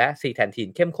ทีนและซีแทนทีน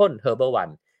เข้มข้น Herbal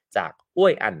One จากอ้ว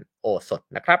ยอันโอสด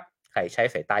นะครับใครใช้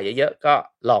สายตาเยอะๆก็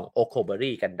ลองโอโคเบอ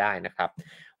รี่กันได้นะครับ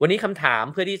วันนี้คำถาม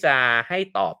เพื่อที่จะให้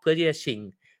ตอบเพื่อที่จะชิง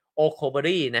โอโคเบอ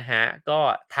รี่นะฮะก็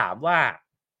ถามว่า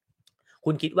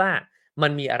คุณคิดว่า มั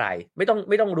นมีอะไรไม่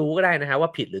ต้องรู้ก็ได้นะฮะว่า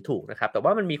ผิดหรือถูกนะครับแต่ว่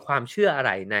ามันมีความเชื่ออะไ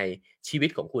รในชีวิต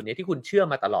ของคุณเนี่ยที่คุณเชื่อ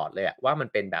มาตลอดเลยอะว่ามัน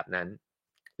เป็นแบบนั้น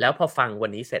แล้วพอฟังวั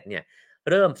นนี้เสร็จเนี่ย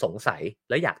เริ่มสงสัย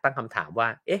แล้วอยากตั้งคำถามว่า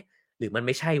เอ๊ะหรือมันไ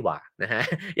ม่ใช่หว่านะฮะ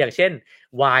อย่างเช่น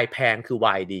why แพงคือ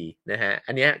why ดีนะฮะ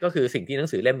อันเนี้ยก็คือสิ่งที่หนัง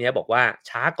สือเล่มนี้บอกว่า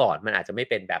ช้าก่อนมันอาจจะไม่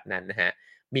เป็นแบบนั้นนะฮะ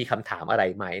มีคำถามอะไร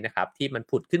ไหมนะครับที่มัน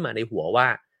ผุดขึ้นมาในหัวว่า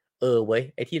เว้ย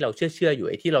ไอ้ที่เราเชื่ออยู่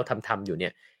ไอ้ที่เราทำอยู่เนี่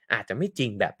ย อาจจะไม่จริ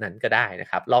งแบบนั้นก็ได้นะ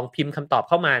ครับลองพิมพ์คำตอบ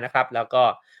เข้ามานะครับแล้วก็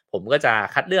ผมก็จะ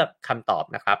คัดเลือกคำตอบ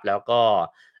นะครับแล้วก็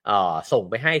ส่ง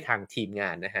ไปให้ทางทีมงา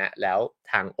นนะฮะแล้ว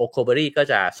ทาง o c o b e r y ก็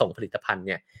จะส่งผลิตภัณฑ์เ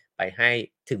นี่ยไปให้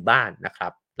ถึงบ้านนะครั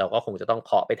บเราก็คงจะต้องเ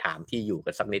คาะไปถามที่อยู่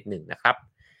กันสักนิดหนึ่งนะครับ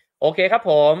โอเคครับ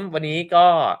ผมวันนี้ก็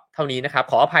เท่านี้นะครับ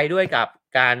ขออภัยด้วยกับ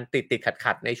การติด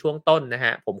ขัดในช่วงต้นนะฮ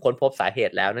ะผมค้นพบสาเห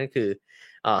ตุแล้วนั่นคือ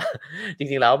เอ่อจ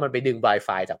ริงๆแล้วมันไปดึง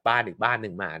Wi-Fi จากบ้านอีกบ้านห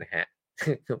นึ่งมานะฮะ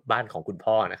บ้านของคุณ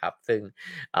พ่อนะครับซึ่ง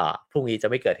พรุ่งนี้จะ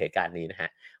ไม่เกิดเหตุการณ์นี้นะฮะ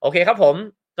โอเคครับผม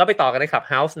ก็ไปต่อกันใน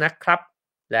Clubhouse นะครับ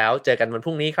แล้วเจอกันวันพ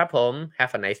รุ่งนี้ครับผม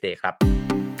Have a nice day ครับ